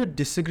 I'm going to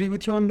disagree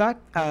with you on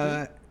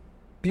that,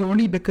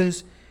 purely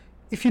because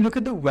if you look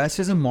at the West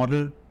as a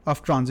model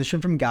of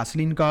transition from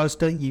gasoline cars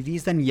to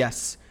EVs, then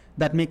yes,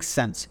 that makes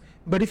sense.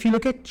 But if you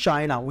look at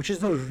China, which is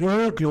the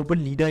real global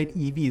leader in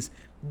EVs,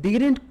 they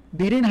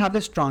didn't have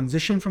this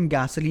transition from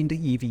gasoline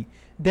to EV.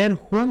 Their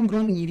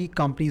homegrown EV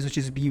companies, which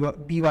is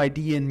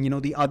BYD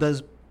and the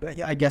others,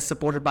 I guess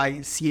supported by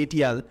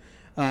CATL,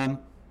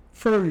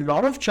 for a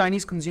lot of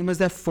Chinese consumers,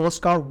 their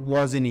first car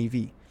was an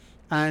EV.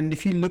 And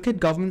if you look at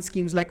government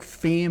schemes like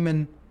FAME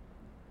and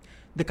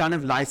the kind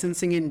of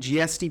licensing and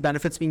GST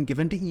benefits being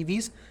given to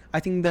EVs, I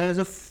think there is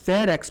a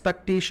fair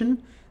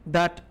expectation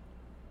that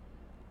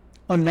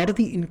a lot of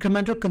the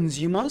incremental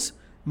consumers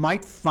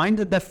might find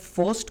that their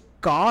first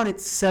car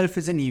itself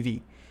is an EV.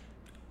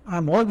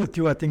 I'm all with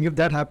you. I think if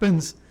that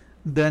happens,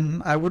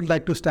 then I would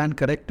like to stand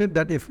corrected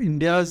that if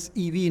India's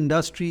EV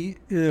industry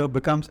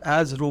becomes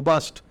as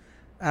robust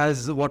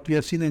as what we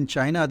have seen in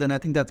China, then I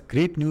think that's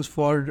great news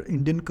for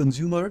Indian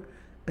consumer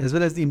as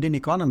well as the Indian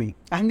economy.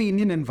 And the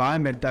Indian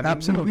environment. I mean,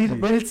 Absolutely.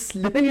 We're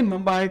living in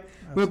Mumbai,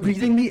 we're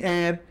breathing the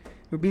air.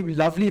 It would be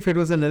lovely if it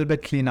was a little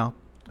bit cleaner.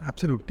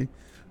 Absolutely.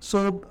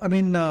 So, I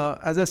mean,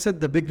 as I said,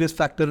 the big risk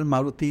factor in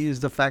Maruti is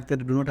the fact that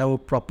they do not have a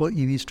proper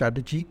EV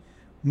strategy.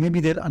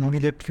 Maybe they'll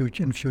unveil it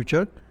in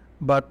future.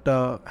 But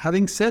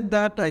having said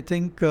that, I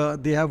think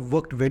they have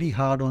worked very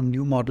hard on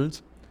new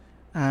models.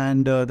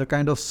 And the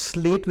kind of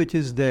slate which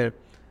is there,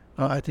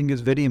 I think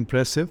is very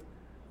impressive.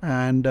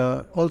 And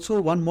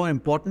also one more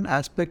important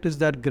aspect is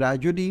that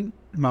gradually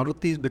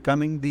Maruti is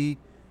becoming the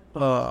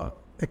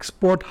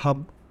export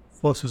hub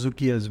for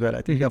Suzuki as well.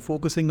 I think they are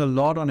focusing a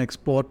lot on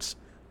exports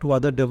to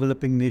other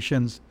developing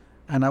nations.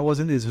 And I was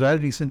in Israel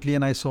recently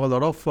and I saw a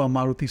lot of a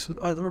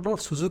lot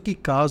of Suzuki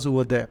cars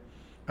over there.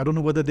 I don't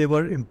know whether they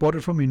were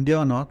imported from India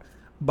or not,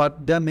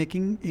 but they're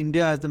making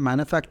India as the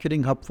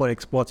manufacturing hub for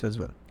exports as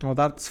well. Oh,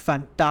 that's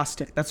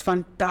fantastic. That's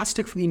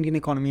fantastic for the Indian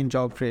economy and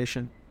job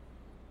creation.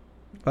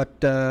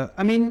 But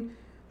I mean,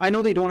 I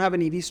know they don't have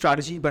an EV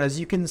strategy, but as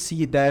you can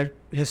see, their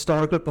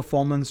historical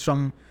performance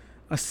from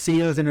a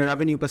sales and a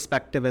revenue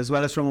perspective, as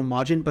well as from a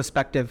margin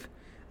perspective,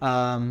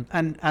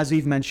 and as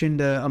we've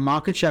mentioned, a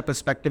market share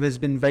perspective has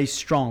been very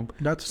strong.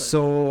 That's right.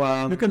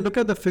 So You can look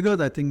at the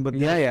figures, I think, but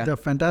they're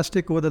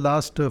fantastic over the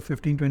last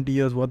 15, 20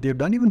 years, what they've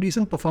done. Even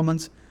recent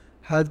performance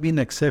has been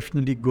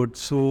exceptionally good.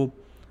 So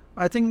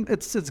I think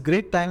it's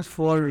great times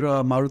for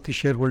Maruti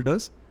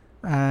shareholders.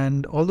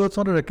 And although it's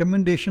not a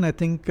recommendation, I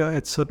think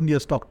it's certainly a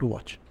stock to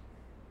watch.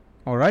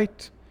 All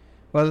right.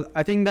 Well,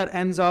 I think that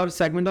ends our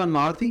segment on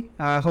Maruti.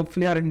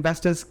 Hopefully our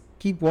investors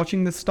keep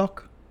watching this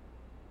stock.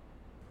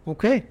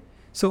 Okay.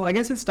 So I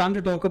guess it's time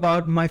to talk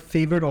about my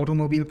favorite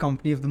automobile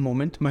company of the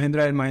moment,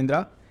 Mahindra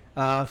 &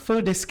 Mahindra. For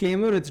a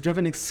disclaimer, it's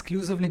driven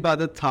exclusively by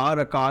the Thar,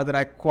 a car that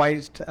I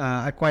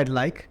quite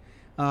like.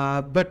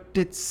 But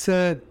it's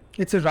a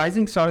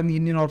rising star in the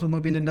Indian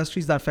automobile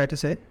industry. Is that fair to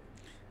say?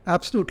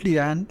 Absolutely.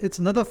 And it's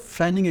another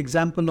shining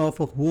example of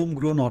a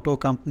homegrown auto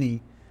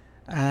company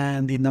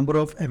and the number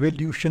of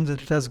evolutions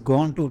that it has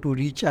gone to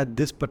reach at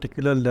this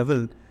particular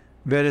level,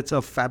 where it's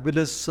a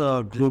fabulous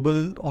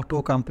global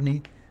auto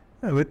company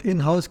with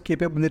in-house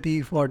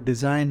capability for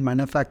design,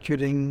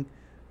 manufacturing,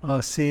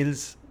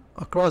 sales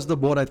across the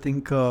board. I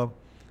think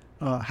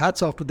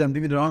hats off to them.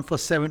 They've been around for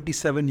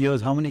 77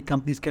 years. How many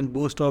companies can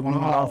boast of being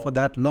around for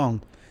that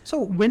long? So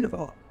when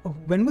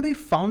were they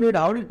founded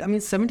out? I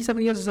mean,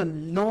 77 years is a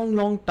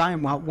long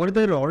time. What are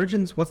their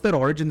origins? What's their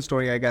origin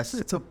story, I guess?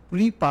 It's a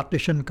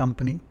pre-partition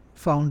company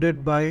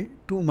founded by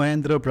two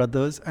Mahindra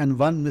brothers and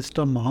one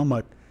Mr.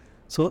 Muhammad.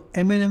 So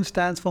M&M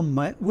stands for,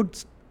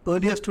 would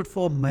earlier stood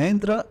for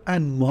Mahindra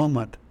and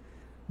Muhammad.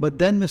 But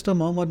then Mr.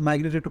 Muhammad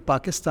migrated to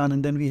Pakistan,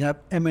 and then we have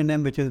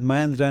M&M, which is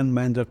Mahindra and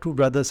Mahindra. Two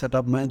brothers set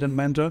up Mahindra and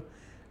Mahindra.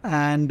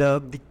 And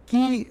the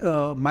key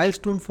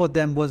milestone for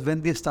them was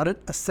when they started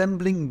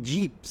assembling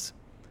Jeeps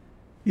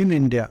in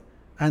India.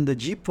 And the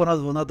Jeep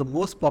was one of the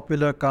most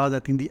popular cars. I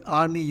think the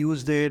army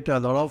used it. A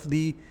lot of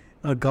the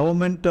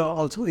government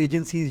also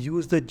agencies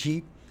used the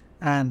Jeep.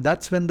 And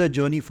that's when the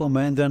journey for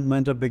Mahindra and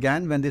Mahindra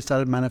began, when they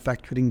started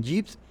manufacturing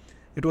Jeeps.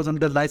 It was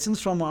under license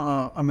from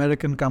an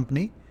American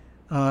company,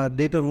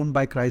 later owned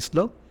by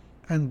Chrysler.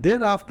 And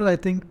thereafter, I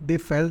think they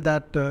felt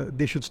that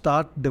they should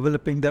start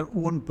developing their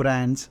own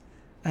brands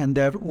and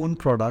their own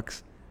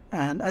products.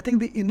 And I think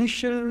the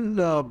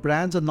initial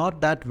brands are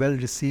not that well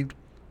received.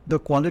 The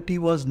quality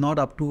was not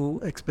up to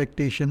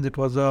expectations. It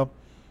was a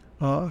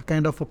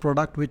kind of a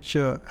product which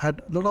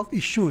had a lot of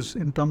issues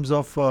in terms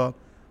of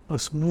a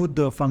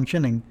smooth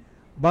functioning.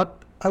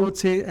 But I would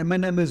say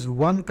M&M is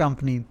one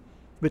company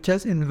which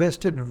has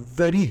invested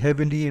very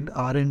heavily in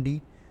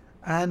R&D,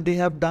 and they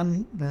have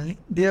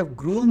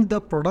grown the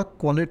product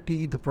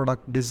quality, the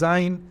product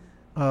design,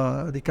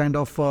 the kind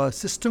of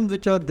systems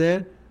which are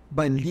there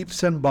by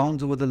leaps and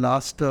bounds over the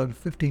last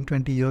 15,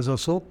 20 years or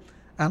so.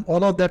 And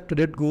all of that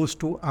credit goes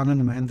to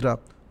Anand Mahindra,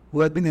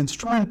 who has been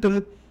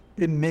instrumental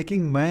in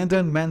making Mahindra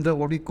and Mahindra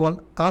what we call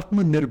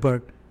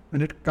Atmanirbhar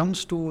when it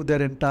comes to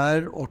their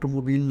entire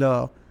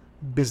automobile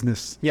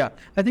business. Yeah,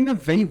 I think they're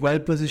very well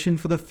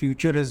positioned for the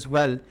future as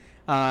well.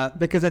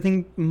 Because I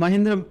think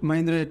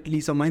Mahindra at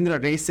least, or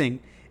Mahindra Racing,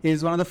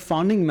 is one of the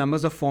founding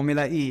members of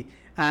Formula E,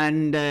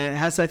 and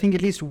has, I think,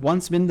 at least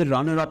once been the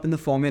runner-up in the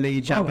Formula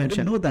E championship.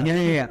 I didn't know that.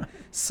 Yeah.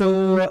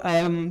 So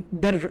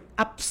they're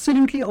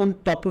absolutely on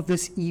top of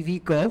this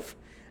EV curve,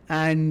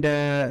 and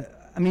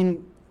I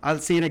mean, I'll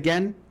say it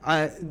again.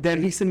 Their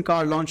recent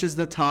car launches,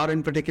 the Thar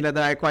in particular,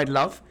 that I quite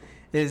love,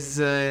 is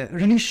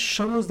really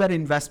shows that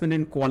investment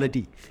in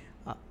quality.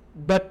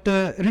 But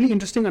really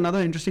interesting, another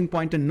interesting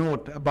point to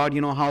note about,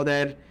 how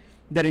their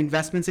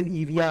investments in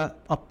EV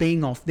are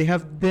paying off. They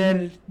have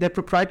their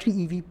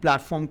proprietary EV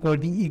platform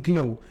called the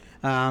Iglo,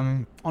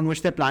 on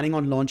which they're planning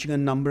on launching a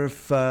number of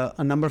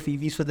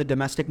EVs for the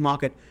domestic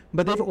market.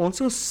 But they've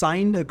also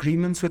signed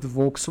agreements with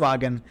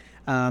Volkswagen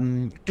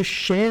to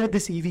share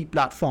this EV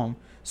platform.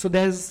 So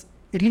there's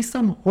at least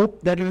some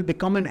hope that it will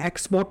become an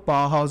export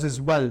powerhouse as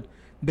well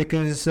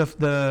because of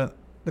the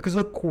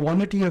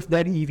quality of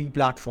their EV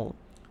platform.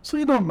 So,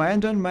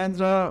 Mahindra and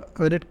Mahindra,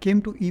 when it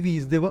came to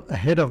EVs, they were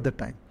ahead of the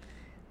time.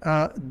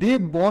 They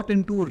bought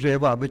into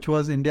Reva, which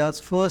was India's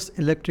first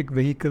electric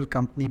vehicle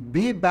company,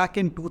 way back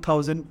in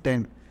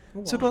 2010. Oh,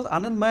 wow. So it was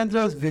Anand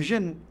Mahindra's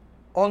vision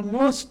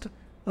almost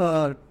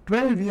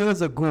 12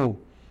 years ago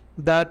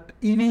that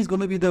EV is going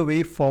to be the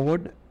way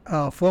forward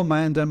for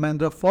Mahindra and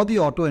Mahindra, for the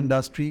auto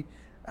industry.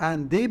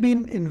 And they've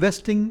been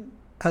investing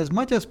as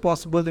much as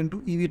possible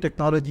into EV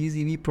technologies,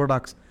 EV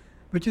products,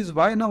 which is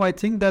why now I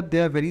think that they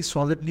are very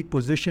solidly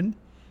positioned.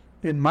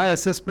 In my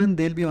assessment,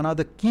 they'll be one of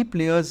the key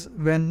players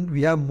when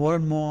we have more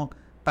and more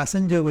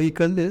passenger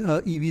vehicle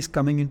EVs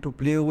coming into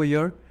play over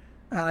here.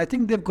 And I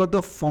think they've got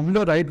the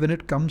formula right when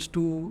it comes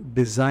to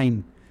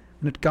design,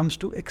 when it comes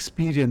to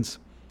experience.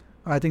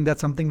 I think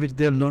that's something which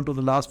they've learned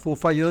over the last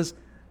 4-5 years.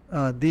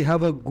 They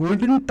have a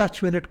golden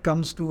touch when it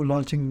comes to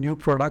launching new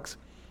products.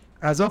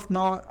 as of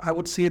now, I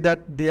would say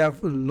that they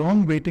have a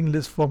long waiting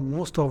list for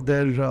most of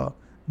their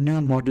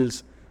new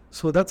models.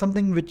 So that's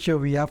something which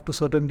we have to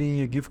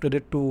certainly give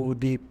credit to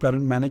the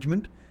current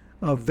management.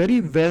 A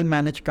very well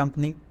managed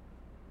company.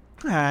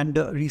 And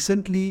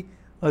recently,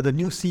 the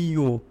new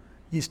CEO,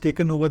 he's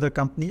taken over the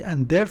company,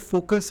 and their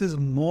focus is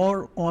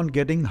more on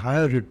getting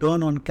higher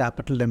return on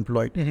capital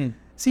employed.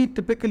 See,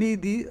 typically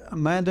the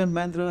Mahindra and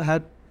Mahindra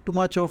had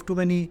too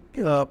many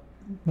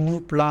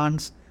new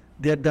plants.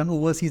 They had done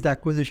overseas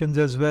acquisitions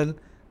as well,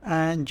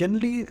 and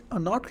generally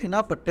not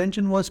enough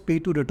attention was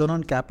paid to return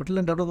on capital,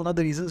 and that was one of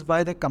the reasons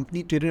why the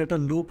company traded at a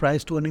low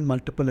price to earning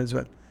multiple as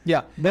well.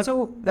 Yeah.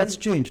 That's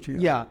changed.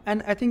 Yeah,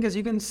 and I think as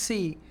you can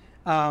see,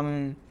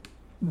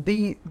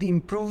 the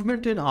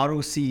improvement in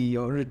ROC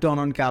or return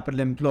on capital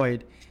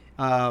employed,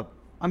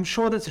 I'm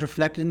sure that's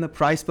reflected in the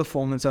price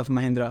performance of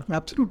Mahindra.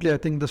 Absolutely. I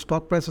think the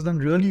stock price has done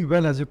really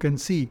well, as you can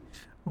see,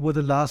 over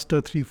the last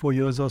 3-4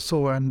 years or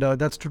so. And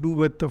that's to do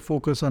with the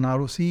focus on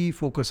ROC,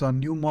 focus on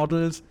new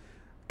models,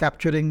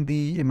 capturing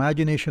the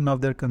imagination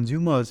of their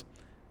consumers.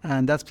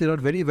 And that's played out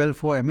very well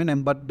for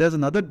M&M. But there's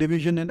another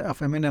division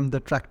of M&M, the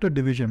tractor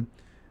division,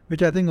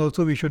 which I think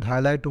also we should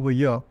highlight over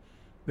here,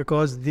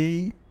 because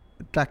the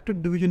tractor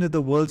division is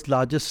the world's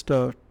largest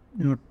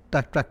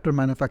tractor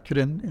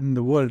manufacturer in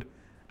the world,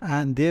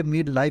 and they have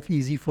made life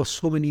easy for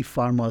so many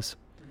farmers.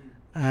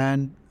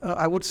 And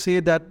I would say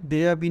that they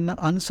have been an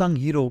unsung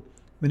hero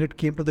when it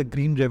came to the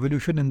green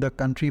revolution in the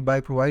country by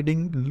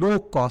providing low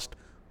cost,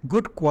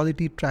 good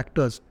quality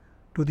tractors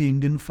to the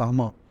Indian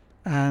farmer.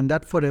 And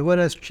that forever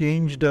has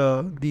changed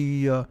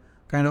the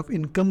kind of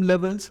income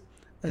levels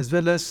as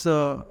well as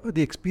the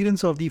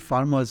experience of the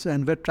farmers,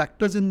 and where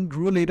tractors in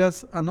rural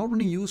areas are not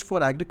only used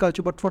for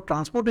agriculture but for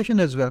transportation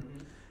as well.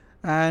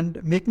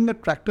 And making a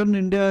tractor in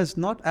India is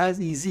not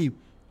as easy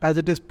as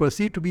it is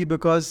perceived to be,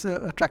 because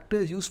a tractor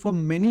is used for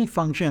many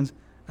functions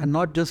and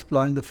not just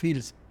plowing the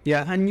fields.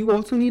 Yeah, and you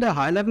also need a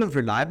high level of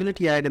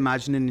reliability, I'd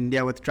imagine, in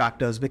India with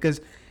tractors, because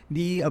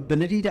the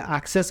ability to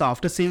access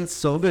after-sales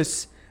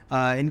service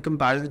in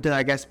comparison to,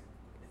 I guess,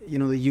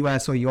 the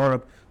US or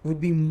Europe would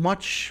be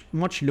much,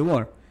 much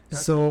lower.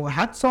 So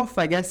hats off,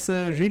 I guess,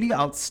 really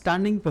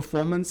outstanding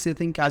performance. I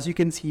think, as you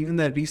can see, even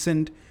the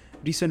recent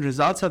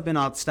results have been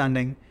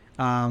outstanding.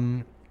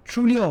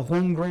 Truly a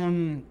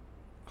homegrown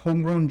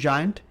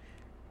giant.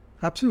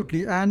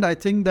 Absolutely. And I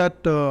think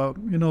that,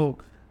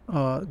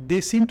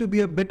 they seem to be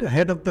a bit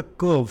ahead of the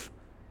curve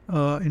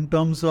in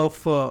terms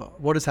of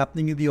what is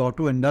happening in the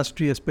auto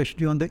industry,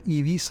 especially on the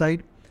EV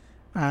side.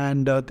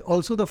 And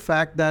also the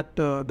fact that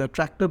the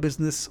tractor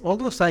business,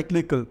 although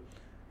cyclical,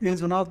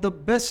 is one of the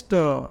best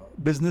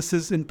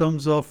businesses in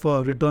terms of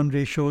return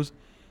ratios,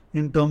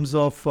 in terms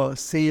of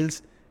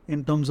sales,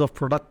 in terms of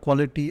product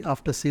quality,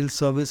 after sales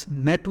service.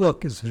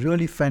 Network is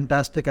really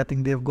fantastic. I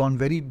think they've gone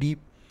very deep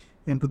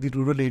into the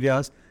rural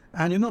areas.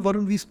 And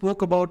Varun, we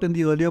spoke about in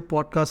the earlier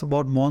podcast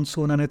about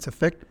monsoon and its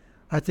effect.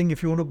 I think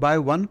if you want to buy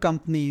one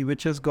company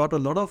which has got a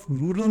lot of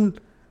rural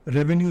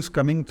revenues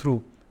coming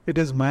through, it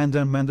is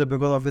Mahindra and Mahindra,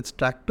 because of its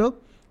tractor,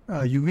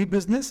 UV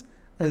business,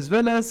 as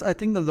well as I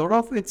think a lot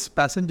of its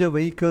passenger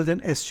vehicles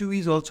and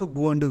SUVs also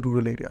go into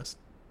rural areas.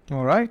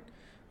 All right.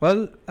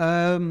 Well,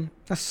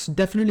 that's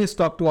definitely a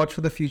stock to watch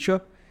for the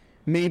future.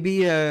 Maybe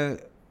Anand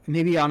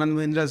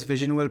Mahindra's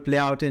vision will play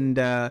out, and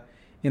a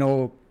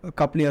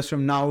couple of years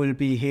from now we'll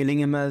be hailing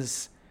him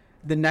as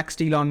the next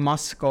Elon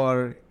Musk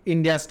or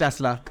India's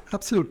Tesla.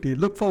 Absolutely.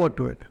 Look forward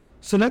to it.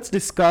 So let's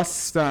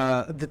discuss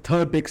the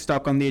third big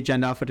stock on the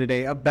agenda for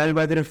today, a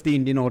bellwether of the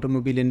Indian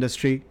automobile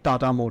industry,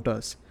 Tata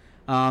Motors.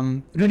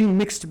 Really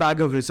mixed bag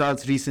of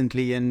results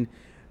recently and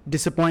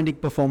disappointing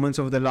performance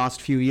over the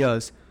last few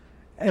years.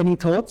 Any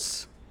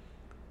thoughts?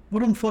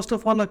 Varun, first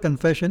of all, a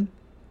confession.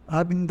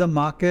 I've been in the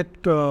market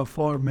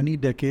for many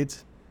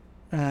decades,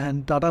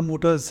 and Tata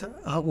Motors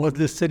was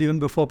listed even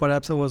before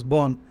perhaps I was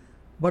born.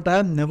 But I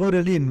have never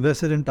really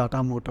invested in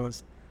Tata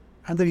Motors.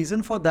 And the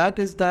reason for that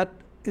is that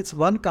it's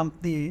one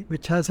company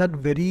which has had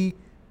very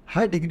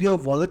high degree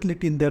of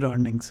volatility in their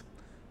earnings.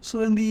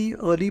 So in the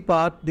early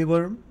part, they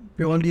were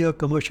purely a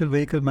commercial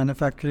vehicle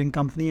manufacturing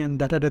company, and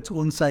that had its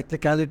own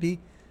cyclicality,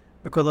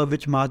 because of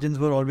which margins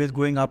were always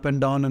going up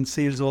and down, and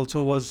sales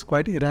also was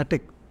quite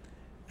erratic.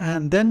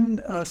 And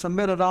then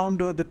somewhere around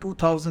the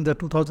 2000s,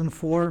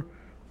 2004,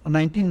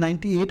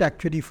 1998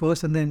 actually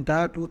first, and the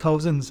entire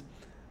 2000s,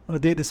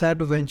 they decided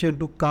to venture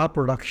into car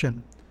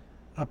production,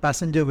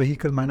 passenger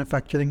vehicle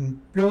manufacturing,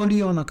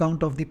 purely on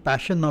account of the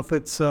passion of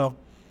its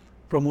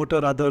promoter,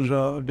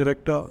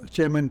 director,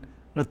 chairman,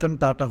 Ratan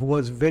Tata, who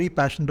was very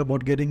passionate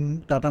about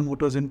getting Tata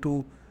Motors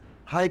into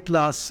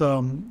high-class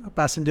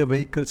passenger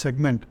vehicle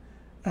segment.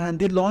 And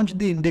they launched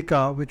the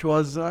Indica, which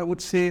was, I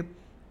would say,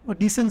 a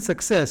decent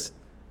success,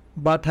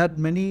 but had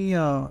many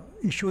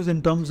issues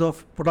in terms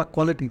of product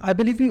quality. I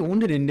believe we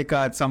owned an Indica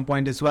at some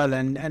point as well,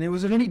 and it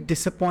was a really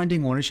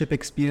disappointing ownership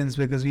experience,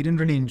 because we didn't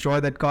really enjoy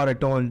that car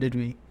at all, did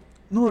we?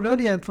 No,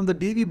 really, and from the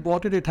day we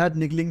bought it, it had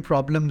niggling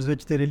problems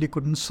which they really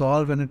couldn't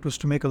solve, and it was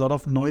to make a lot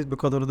of noise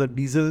because of the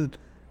diesel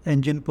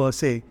engine per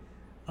se.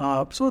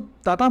 So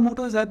Tata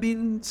Motors have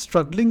been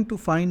struggling to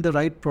find the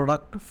right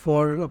product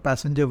for a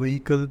passenger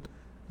vehicle,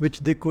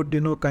 which they could,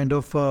 kind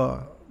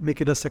of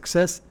make it a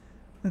success.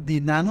 The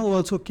Nano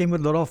also came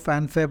with a lot of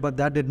fanfare, but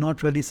that did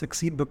not really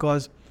succeed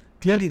because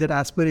clearly that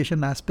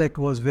aspiration aspect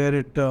was where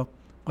it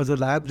was a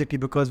liability.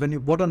 Because when you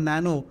bought a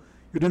Nano,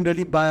 you didn't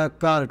really buy a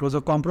car; it was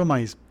a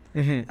compromise,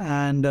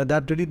 and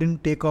that really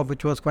didn't take off,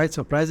 which was quite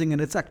surprising.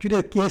 And it's actually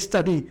a case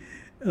study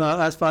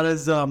as far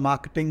as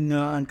marketing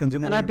and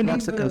consumer And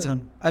products are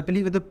concerned. I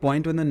believe at the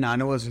point when the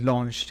Nano was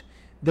launched,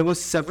 there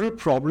was several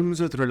problems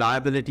with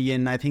reliability,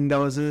 and I think there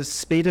was a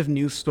spate of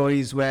news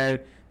stories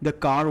where the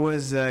car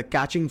was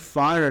catching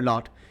fire a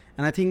lot,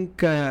 and I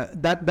think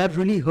that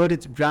really hurt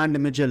its brand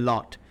image a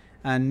lot,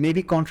 and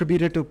maybe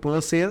contributed to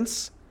poor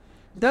sales.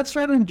 That's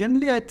right. And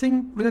generally, I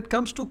think when it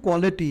comes to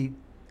quality,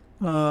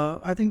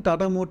 I think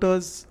Tata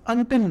Motors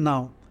until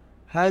now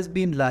has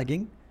been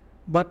lagging.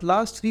 But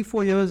last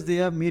 3-4 years, they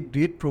have made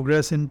great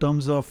progress in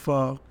terms of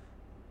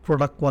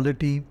product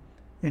quality,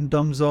 in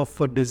terms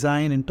of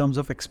design, in terms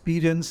of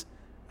experience.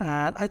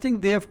 And I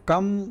think they have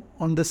come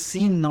on the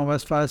scene now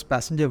as far as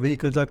passenger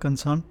vehicles are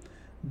concerned.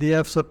 They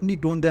have certainly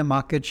grown their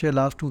market share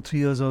last 2-3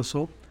 years or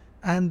so.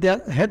 And they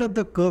are ahead of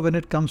the curve when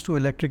it comes to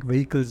electric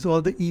vehicles.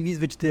 All the EVs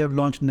which they have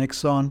launched,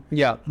 Nexon,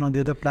 Yeah. and on the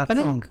other I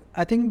platform.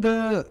 think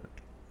the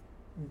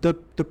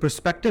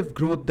prospective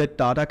growth that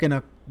Tata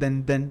can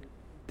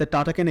that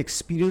Tata can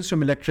experience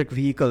from electric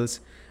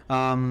vehicles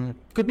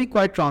could be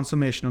quite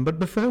transformational. But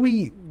before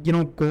we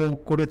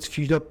go to its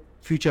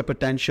future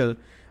potential,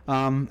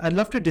 I'd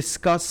love to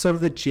discuss sort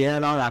of the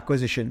JLR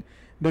acquisition,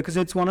 because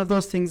it's one of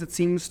those things that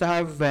seems to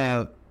have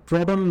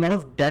brought on a lot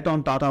of debt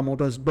on Tata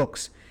Motors'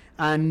 books.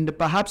 And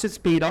perhaps it's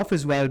paid off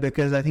as well,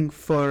 because I think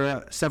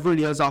for several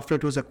years after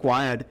it was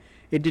acquired,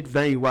 it did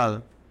very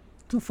well.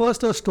 So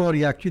first a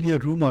story, actually a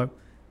rumor,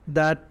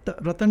 that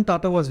Ratan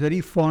Tata was very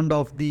fond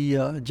of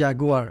the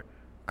Jaguar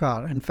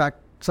car. In fact,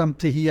 some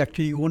say he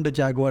actually owned a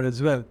Jaguar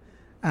as well.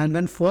 And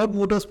when Ford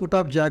Motors put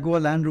up Jaguar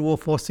Land Rover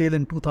for sale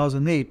in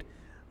 2008,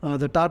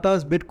 the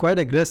Tatas bid quite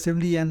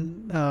aggressively,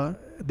 and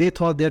they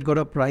thought they had got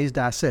a prized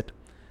asset.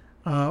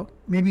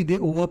 Maybe they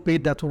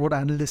overpaid, that's what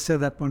analysts said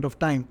at that point of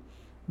time.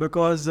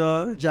 Because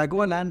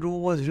Jaguar Land Rover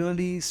was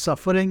really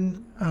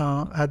suffering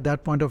at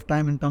that point of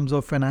time in terms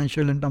of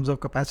financial, in terms of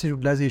capacity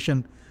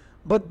utilization.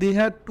 But they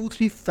had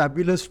 2-3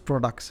 fabulous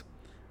products.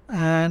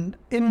 And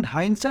in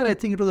hindsight, I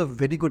think it was a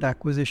very good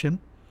acquisition.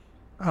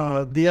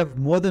 They have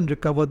more than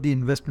recovered the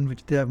investment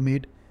which they have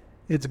made.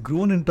 It's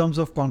grown in terms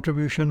of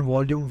contribution,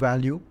 volume,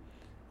 value.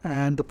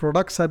 And the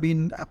products have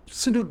been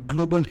absolute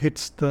global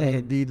hits.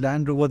 The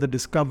Land Rover, the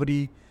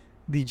Discovery,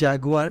 the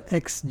Jaguar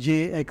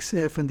XJ,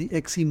 XF and the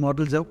XE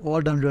models have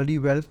all done really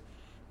well.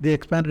 They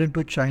expanded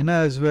into China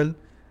as well.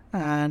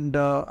 And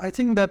I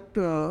think that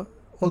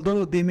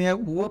although they may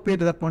have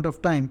overpaid at that point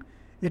of time,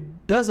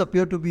 it does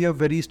appear to be a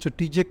very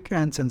strategic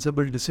and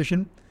sensible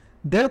decision.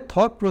 Their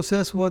thought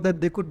process was that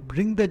they could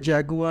bring the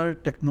Jaguar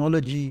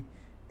technology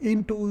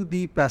into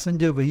the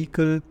passenger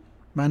vehicle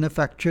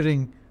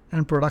manufacturing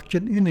and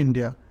production in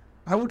India.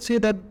 I would say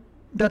that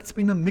that's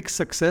been a mixed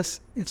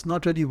success. It's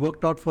not really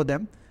worked out for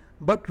them.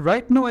 But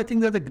right now, I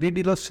think there's a great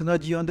deal of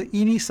synergy on the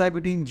EV side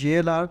between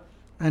JLR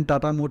and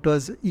Tata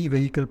Motors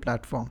e-vehicle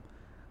platform.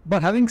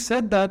 But having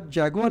said that,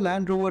 Jaguar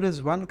Land Rover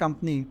is one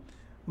company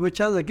which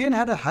has again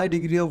had a high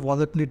degree of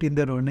volatility in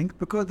their earnings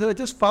because there are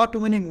just far too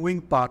many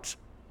moving parts.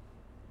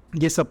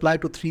 They supply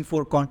to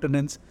 3-4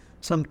 continents.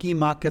 Some key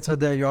markets are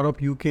there: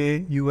 Europe,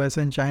 UK, US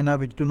and China,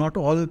 which do not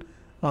all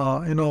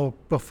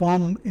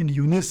perform in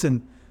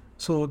unison.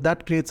 So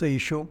that creates an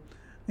issue.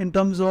 In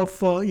terms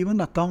of even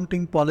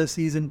accounting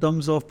policies, in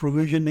terms of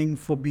provisioning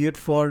for, be it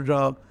for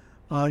the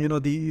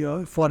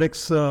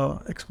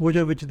forex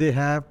exposure which they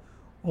have,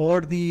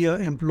 or the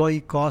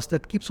employee cost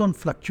that keeps on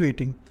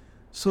fluctuating.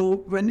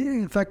 So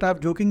in fact, I've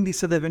jokingly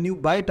said that when you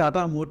buy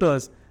Tata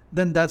Motors,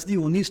 then that's the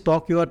only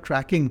stock you are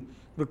tracking,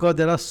 because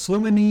there are so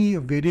many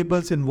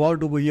variables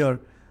involved over here.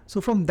 So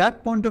from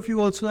that point of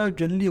view also, I've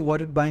generally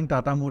avoided buying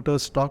Tata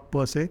Motors stock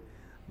per se.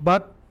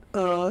 But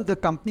the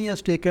company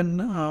has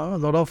taken a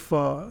lot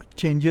of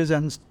changes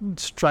and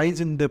strides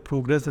in their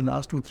progress in the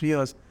last 2-3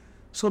 years.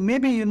 So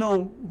maybe, who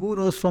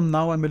knows, from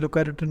now I may look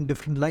at it in a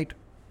different light.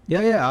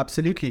 Yeah,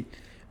 absolutely.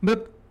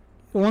 But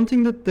one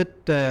thing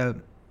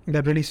that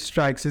really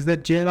strikes is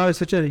that JLR is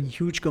such a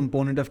huge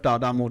component of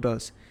Tata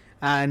Motors,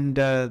 and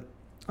a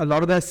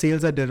lot of their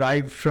sales are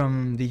derived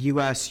from the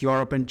US,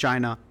 Europe and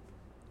China.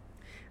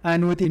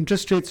 And with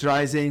interest rates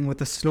rising, with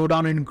a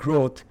slowdown in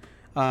growth,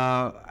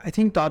 I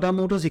think Tata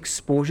Motors'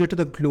 exposure to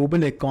the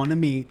global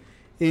economy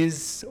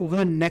is, over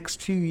the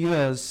next few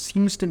years,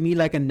 seems to me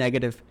like a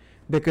negative.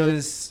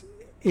 Because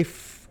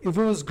if it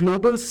was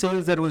global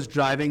sales that was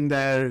driving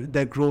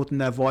their growth and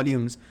their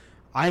volumes,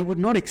 I would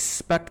not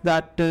expect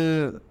that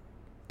to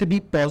be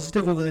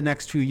positive over the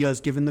next few years,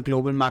 given the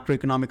global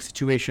macroeconomic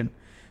situation.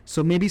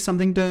 So maybe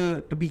something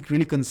to be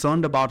really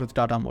concerned about with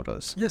Tata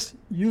Motors. Yes,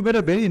 you made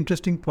a very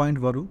interesting point,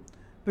 Varu.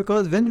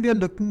 Because when we are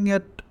looking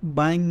at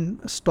buying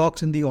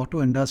stocks in the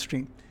auto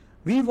industry,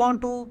 we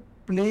want to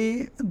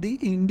play the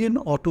Indian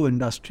auto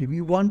industry.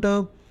 We want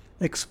a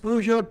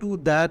exposure to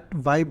that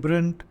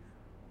vibrant,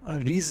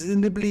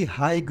 reasonably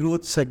high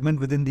growth segment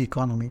within the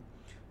economy.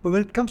 But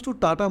when it comes to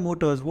Tata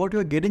Motors, what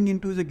you're getting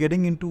into is you're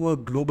getting into a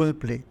global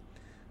play.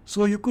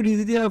 So you could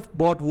easily have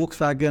bought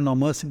Volkswagen or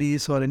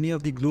Mercedes or any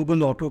of the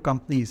global auto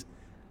companies.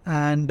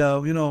 And,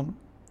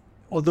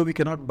 although we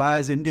cannot buy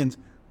as Indians,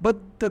 but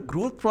the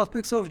growth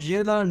prospects of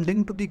GL are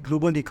linked to the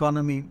global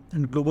economy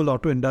and global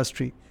auto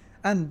industry.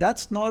 And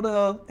that's not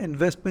a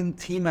investment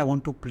theme I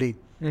want to play.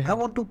 I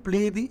want to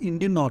play the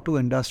Indian auto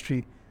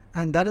industry.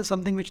 And that is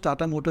something which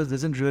Tata Motors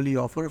doesn't really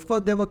offer. Of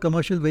course, they have a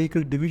commercial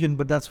vehicle division,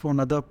 but that's for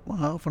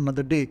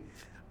another day.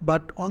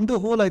 But on the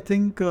whole, I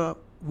think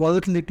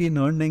volatility in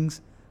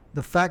earnings,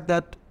 the fact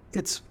that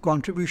its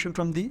contribution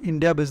from the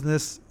India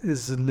business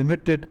is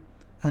limited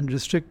and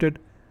restricted,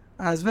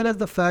 as well as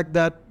the fact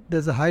that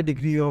there's a high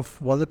degree of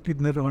volatility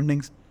in their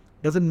earnings,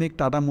 doesn't make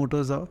Tata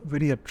Motors a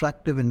very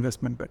attractive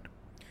investment bet.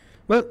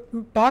 Well,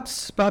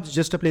 perhaps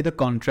just to play the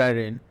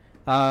contrarian,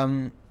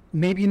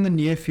 maybe in the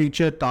near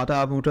future,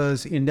 Tata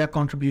Motors India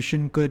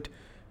contribution could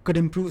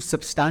improve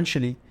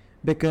substantially,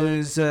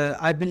 because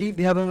I believe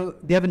they have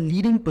a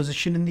leading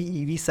position in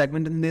the EV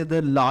segment, and they're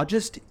the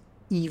largest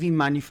EV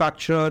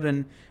manufacturer,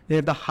 and they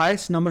have the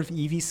highest number of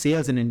EV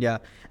sales in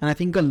India. And I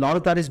think a lot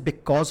of that is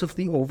because of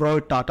the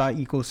overall Tata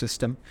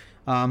ecosystem.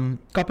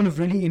 Couple of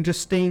really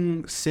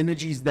interesting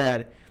synergies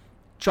there.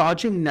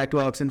 Charging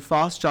networks and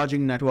fast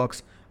charging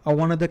networks are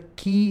one of the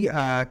key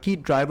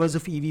drivers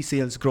of EV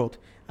sales growth.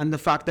 And the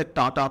fact that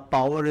Tata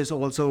Power is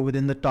also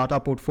within the Tata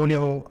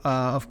portfolio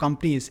of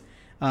companies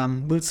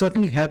will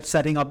certainly help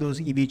setting up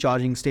those EV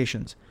charging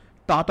stations.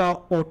 Tata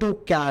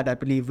AutoCAD, I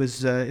believe,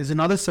 is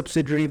another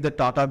subsidiary of the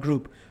Tata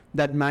Group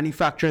that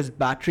manufactures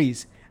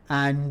batteries,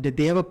 and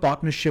they have a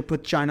partnership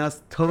with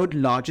China's third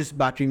largest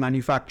battery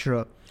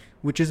manufacturer,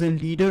 which is a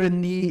leader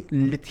in the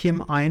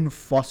lithium iron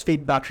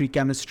phosphate battery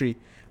chemistry,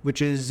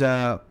 which is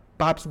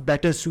perhaps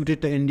better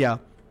suited to India.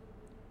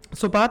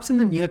 So perhaps in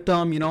the near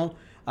term,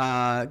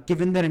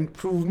 given their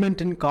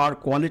improvement in car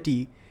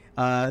quality,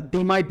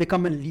 they might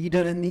become a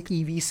leader in the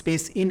EV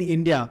space in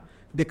India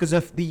because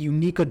of the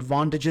unique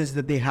advantages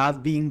that they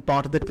have being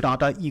part of the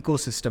Tata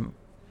ecosystem.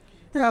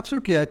 Yeah,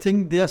 absolutely. I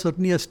think they are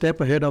certainly a step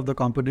ahead of the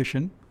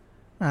competition,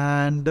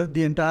 and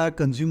the entire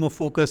consumer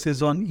focus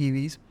is on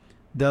EVs.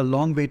 There are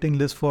long waiting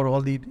lists for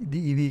all the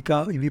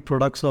EV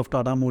products of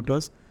Tata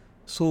Motors.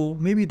 So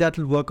maybe that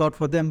will work out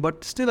for them.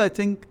 But still, I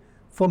think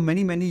for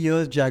many, many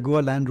years,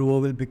 Jaguar Land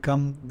Rover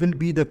will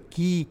be the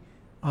key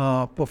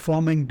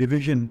performing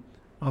division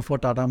for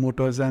Tata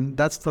Motors. And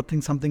that's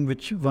something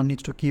which one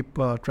needs to keep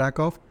track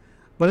of.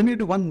 But let me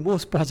do one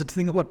most positive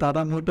thing about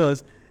Tata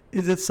Motors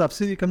is its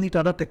subsidiary company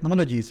Tata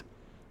Technologies.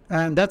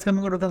 And that's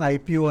coming out of an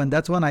IPO. And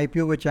that's one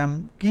IPO which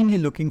I'm keenly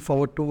looking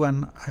forward to.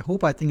 And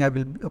I think I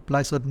will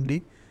apply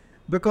certainly.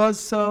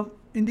 Because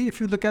if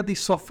you look at the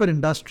software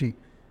industry,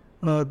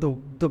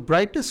 the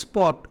brightest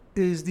spot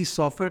is the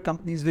software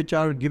companies which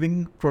are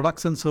giving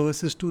products and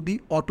services to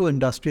the auto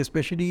industry,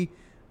 especially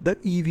the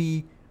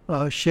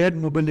EV shared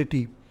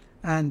mobility.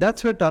 And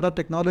that's where Tata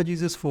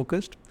Technologies is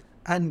focused.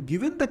 And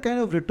given the kind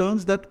of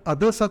returns that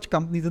other such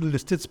companies in the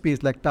listed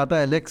space like Tata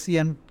Elxsi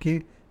and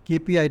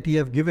KPIT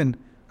have given,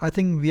 I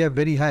think we have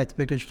very high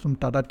expectations from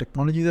Tata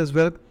Technologies as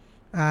well.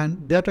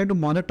 And they're trying to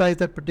monetize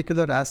that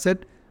particular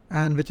asset,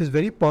 and which is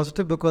very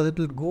positive because it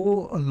will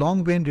go a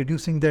long way in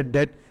reducing their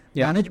debt.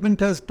 Yeah. Management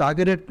has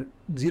targeted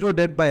zero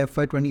debt by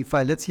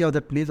FY25. Let's see how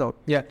that plays out.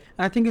 Yeah,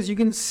 I think as you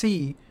can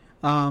see,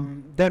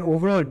 their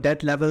overall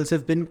debt levels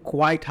have been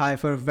quite high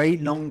for a very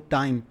long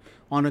time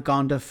on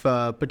account of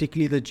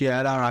particularly the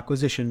JLR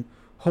acquisition.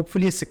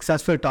 Hopefully a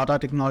successful Tata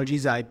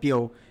Technologies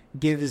IPO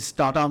gives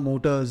Tata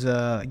Motors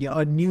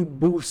a new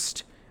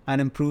boost and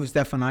improves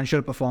their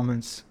financial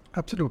performance.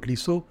 Absolutely.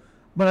 So,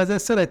 but as I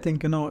said, I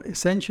think,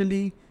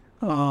 essentially,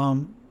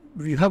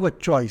 you have a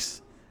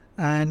choice,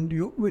 and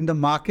in the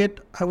market,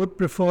 I would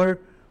prefer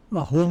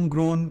a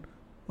homegrown,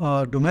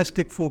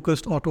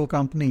 domestic-focused auto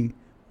company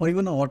or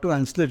even an auto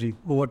ancillary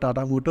over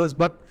Tata Motors.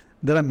 But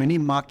there are many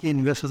marquee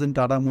investors in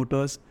Tata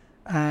Motors,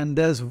 and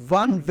there's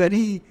one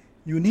very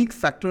unique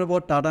factor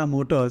about Tata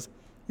Motors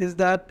is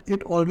that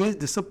it always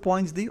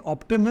disappoints the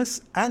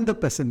optimists and the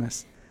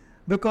pessimists,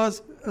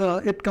 because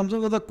it comes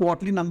up with a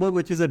quarterly number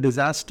which is a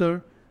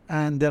disaster,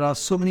 and there are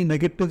so many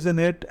negatives in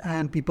it,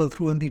 and people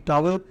throw in the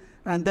towel.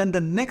 And then the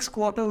next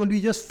quarter will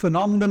be just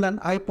phenomenal and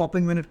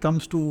eye-popping when it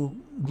comes to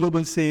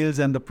global sales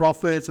and the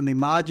profits and the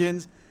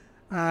margins.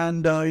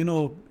 And,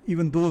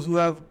 even those who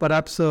have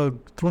perhaps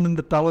thrown in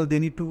the towel,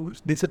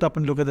 they sit up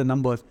and look at the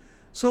numbers.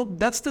 So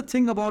that's the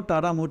thing about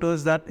Tata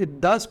Motors, that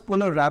it does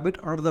pull a rabbit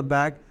out of the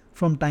bag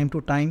from time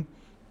to time.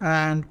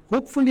 And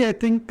hopefully, I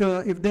think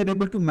if they're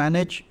able to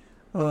manage,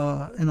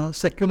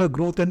 secular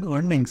growth and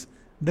earnings,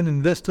 then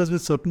investors will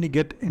certainly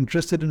get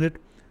interested in it.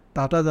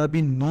 Tatas have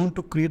been known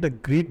to create a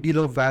great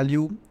deal of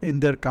value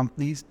in their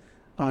companies.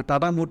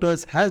 Tata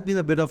Motors has been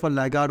a bit of a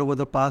laggard over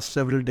the past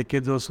several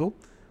decades or so.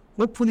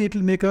 Hopefully,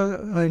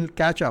 it'll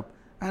catch up.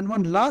 And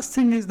one last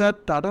thing is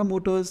that Tata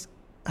Motors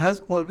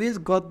has always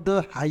got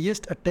the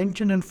highest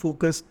attention and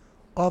focus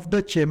of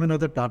the chairman of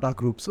the Tata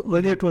Group. So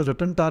earlier it was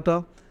Ratan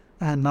Tata,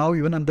 and now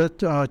even under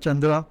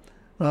Chandra,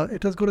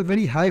 it has got a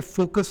very high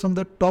focus on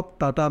the top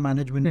Tata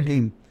management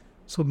team.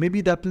 So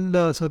maybe that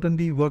will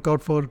certainly work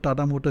out for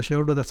Tata Motors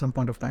shareholders at some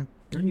point of time.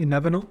 You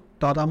never know.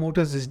 Tata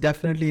Motors is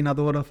definitely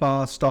another one of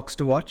our stocks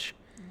to watch.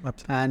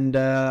 Absolutely. And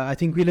I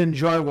think we'll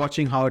enjoy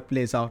watching how it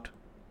plays out.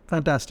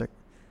 Fantastic.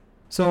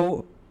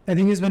 So I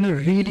think it's been a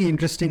really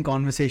interesting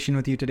conversation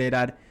with you today,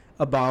 Dad,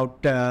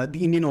 about the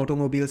Indian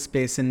automobile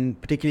space and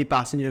particularly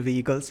passenger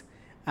vehicles,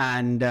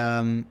 and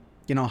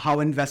how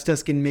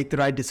investors can make the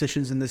right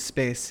decisions in this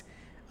space.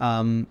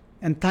 And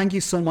thank you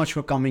so much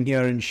for coming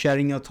here and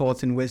sharing your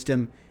thoughts and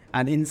wisdom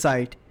and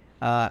insight.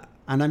 And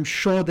I'm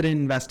sure that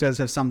investors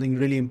have something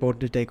really important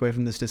to take away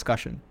from this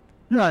discussion.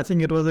 Yeah, I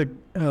think it was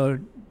a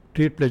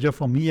great pleasure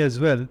for me as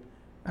well.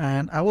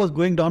 And I was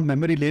going down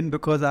memory lane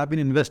because I've been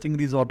investing in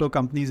these auto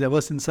companies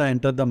ever since I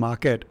entered the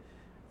market.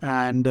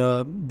 And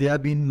they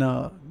have been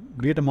a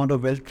great amount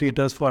of wealth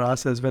creators for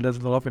us as well as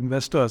a lot of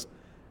investors.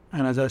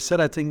 And as I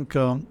said, I think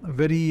a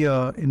very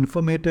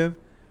informative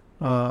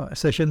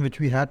session which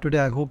we had today.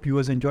 I hope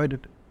viewers enjoyed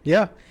it.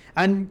 Yeah.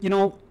 And,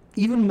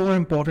 even more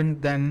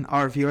important than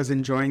our viewers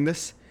enjoying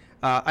this,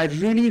 I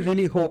really,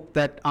 really hope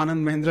that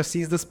Anand Mahindra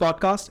sees this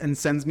podcast and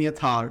sends me a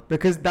Thar,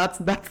 because that's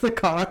the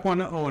car I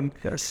want to own.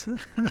 Yes.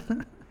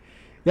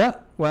 Yeah.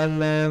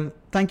 Well,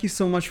 thank you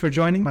so much for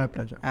joining. My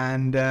pleasure.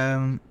 And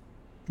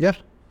yeah.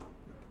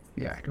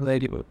 Yeah, it was very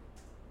good.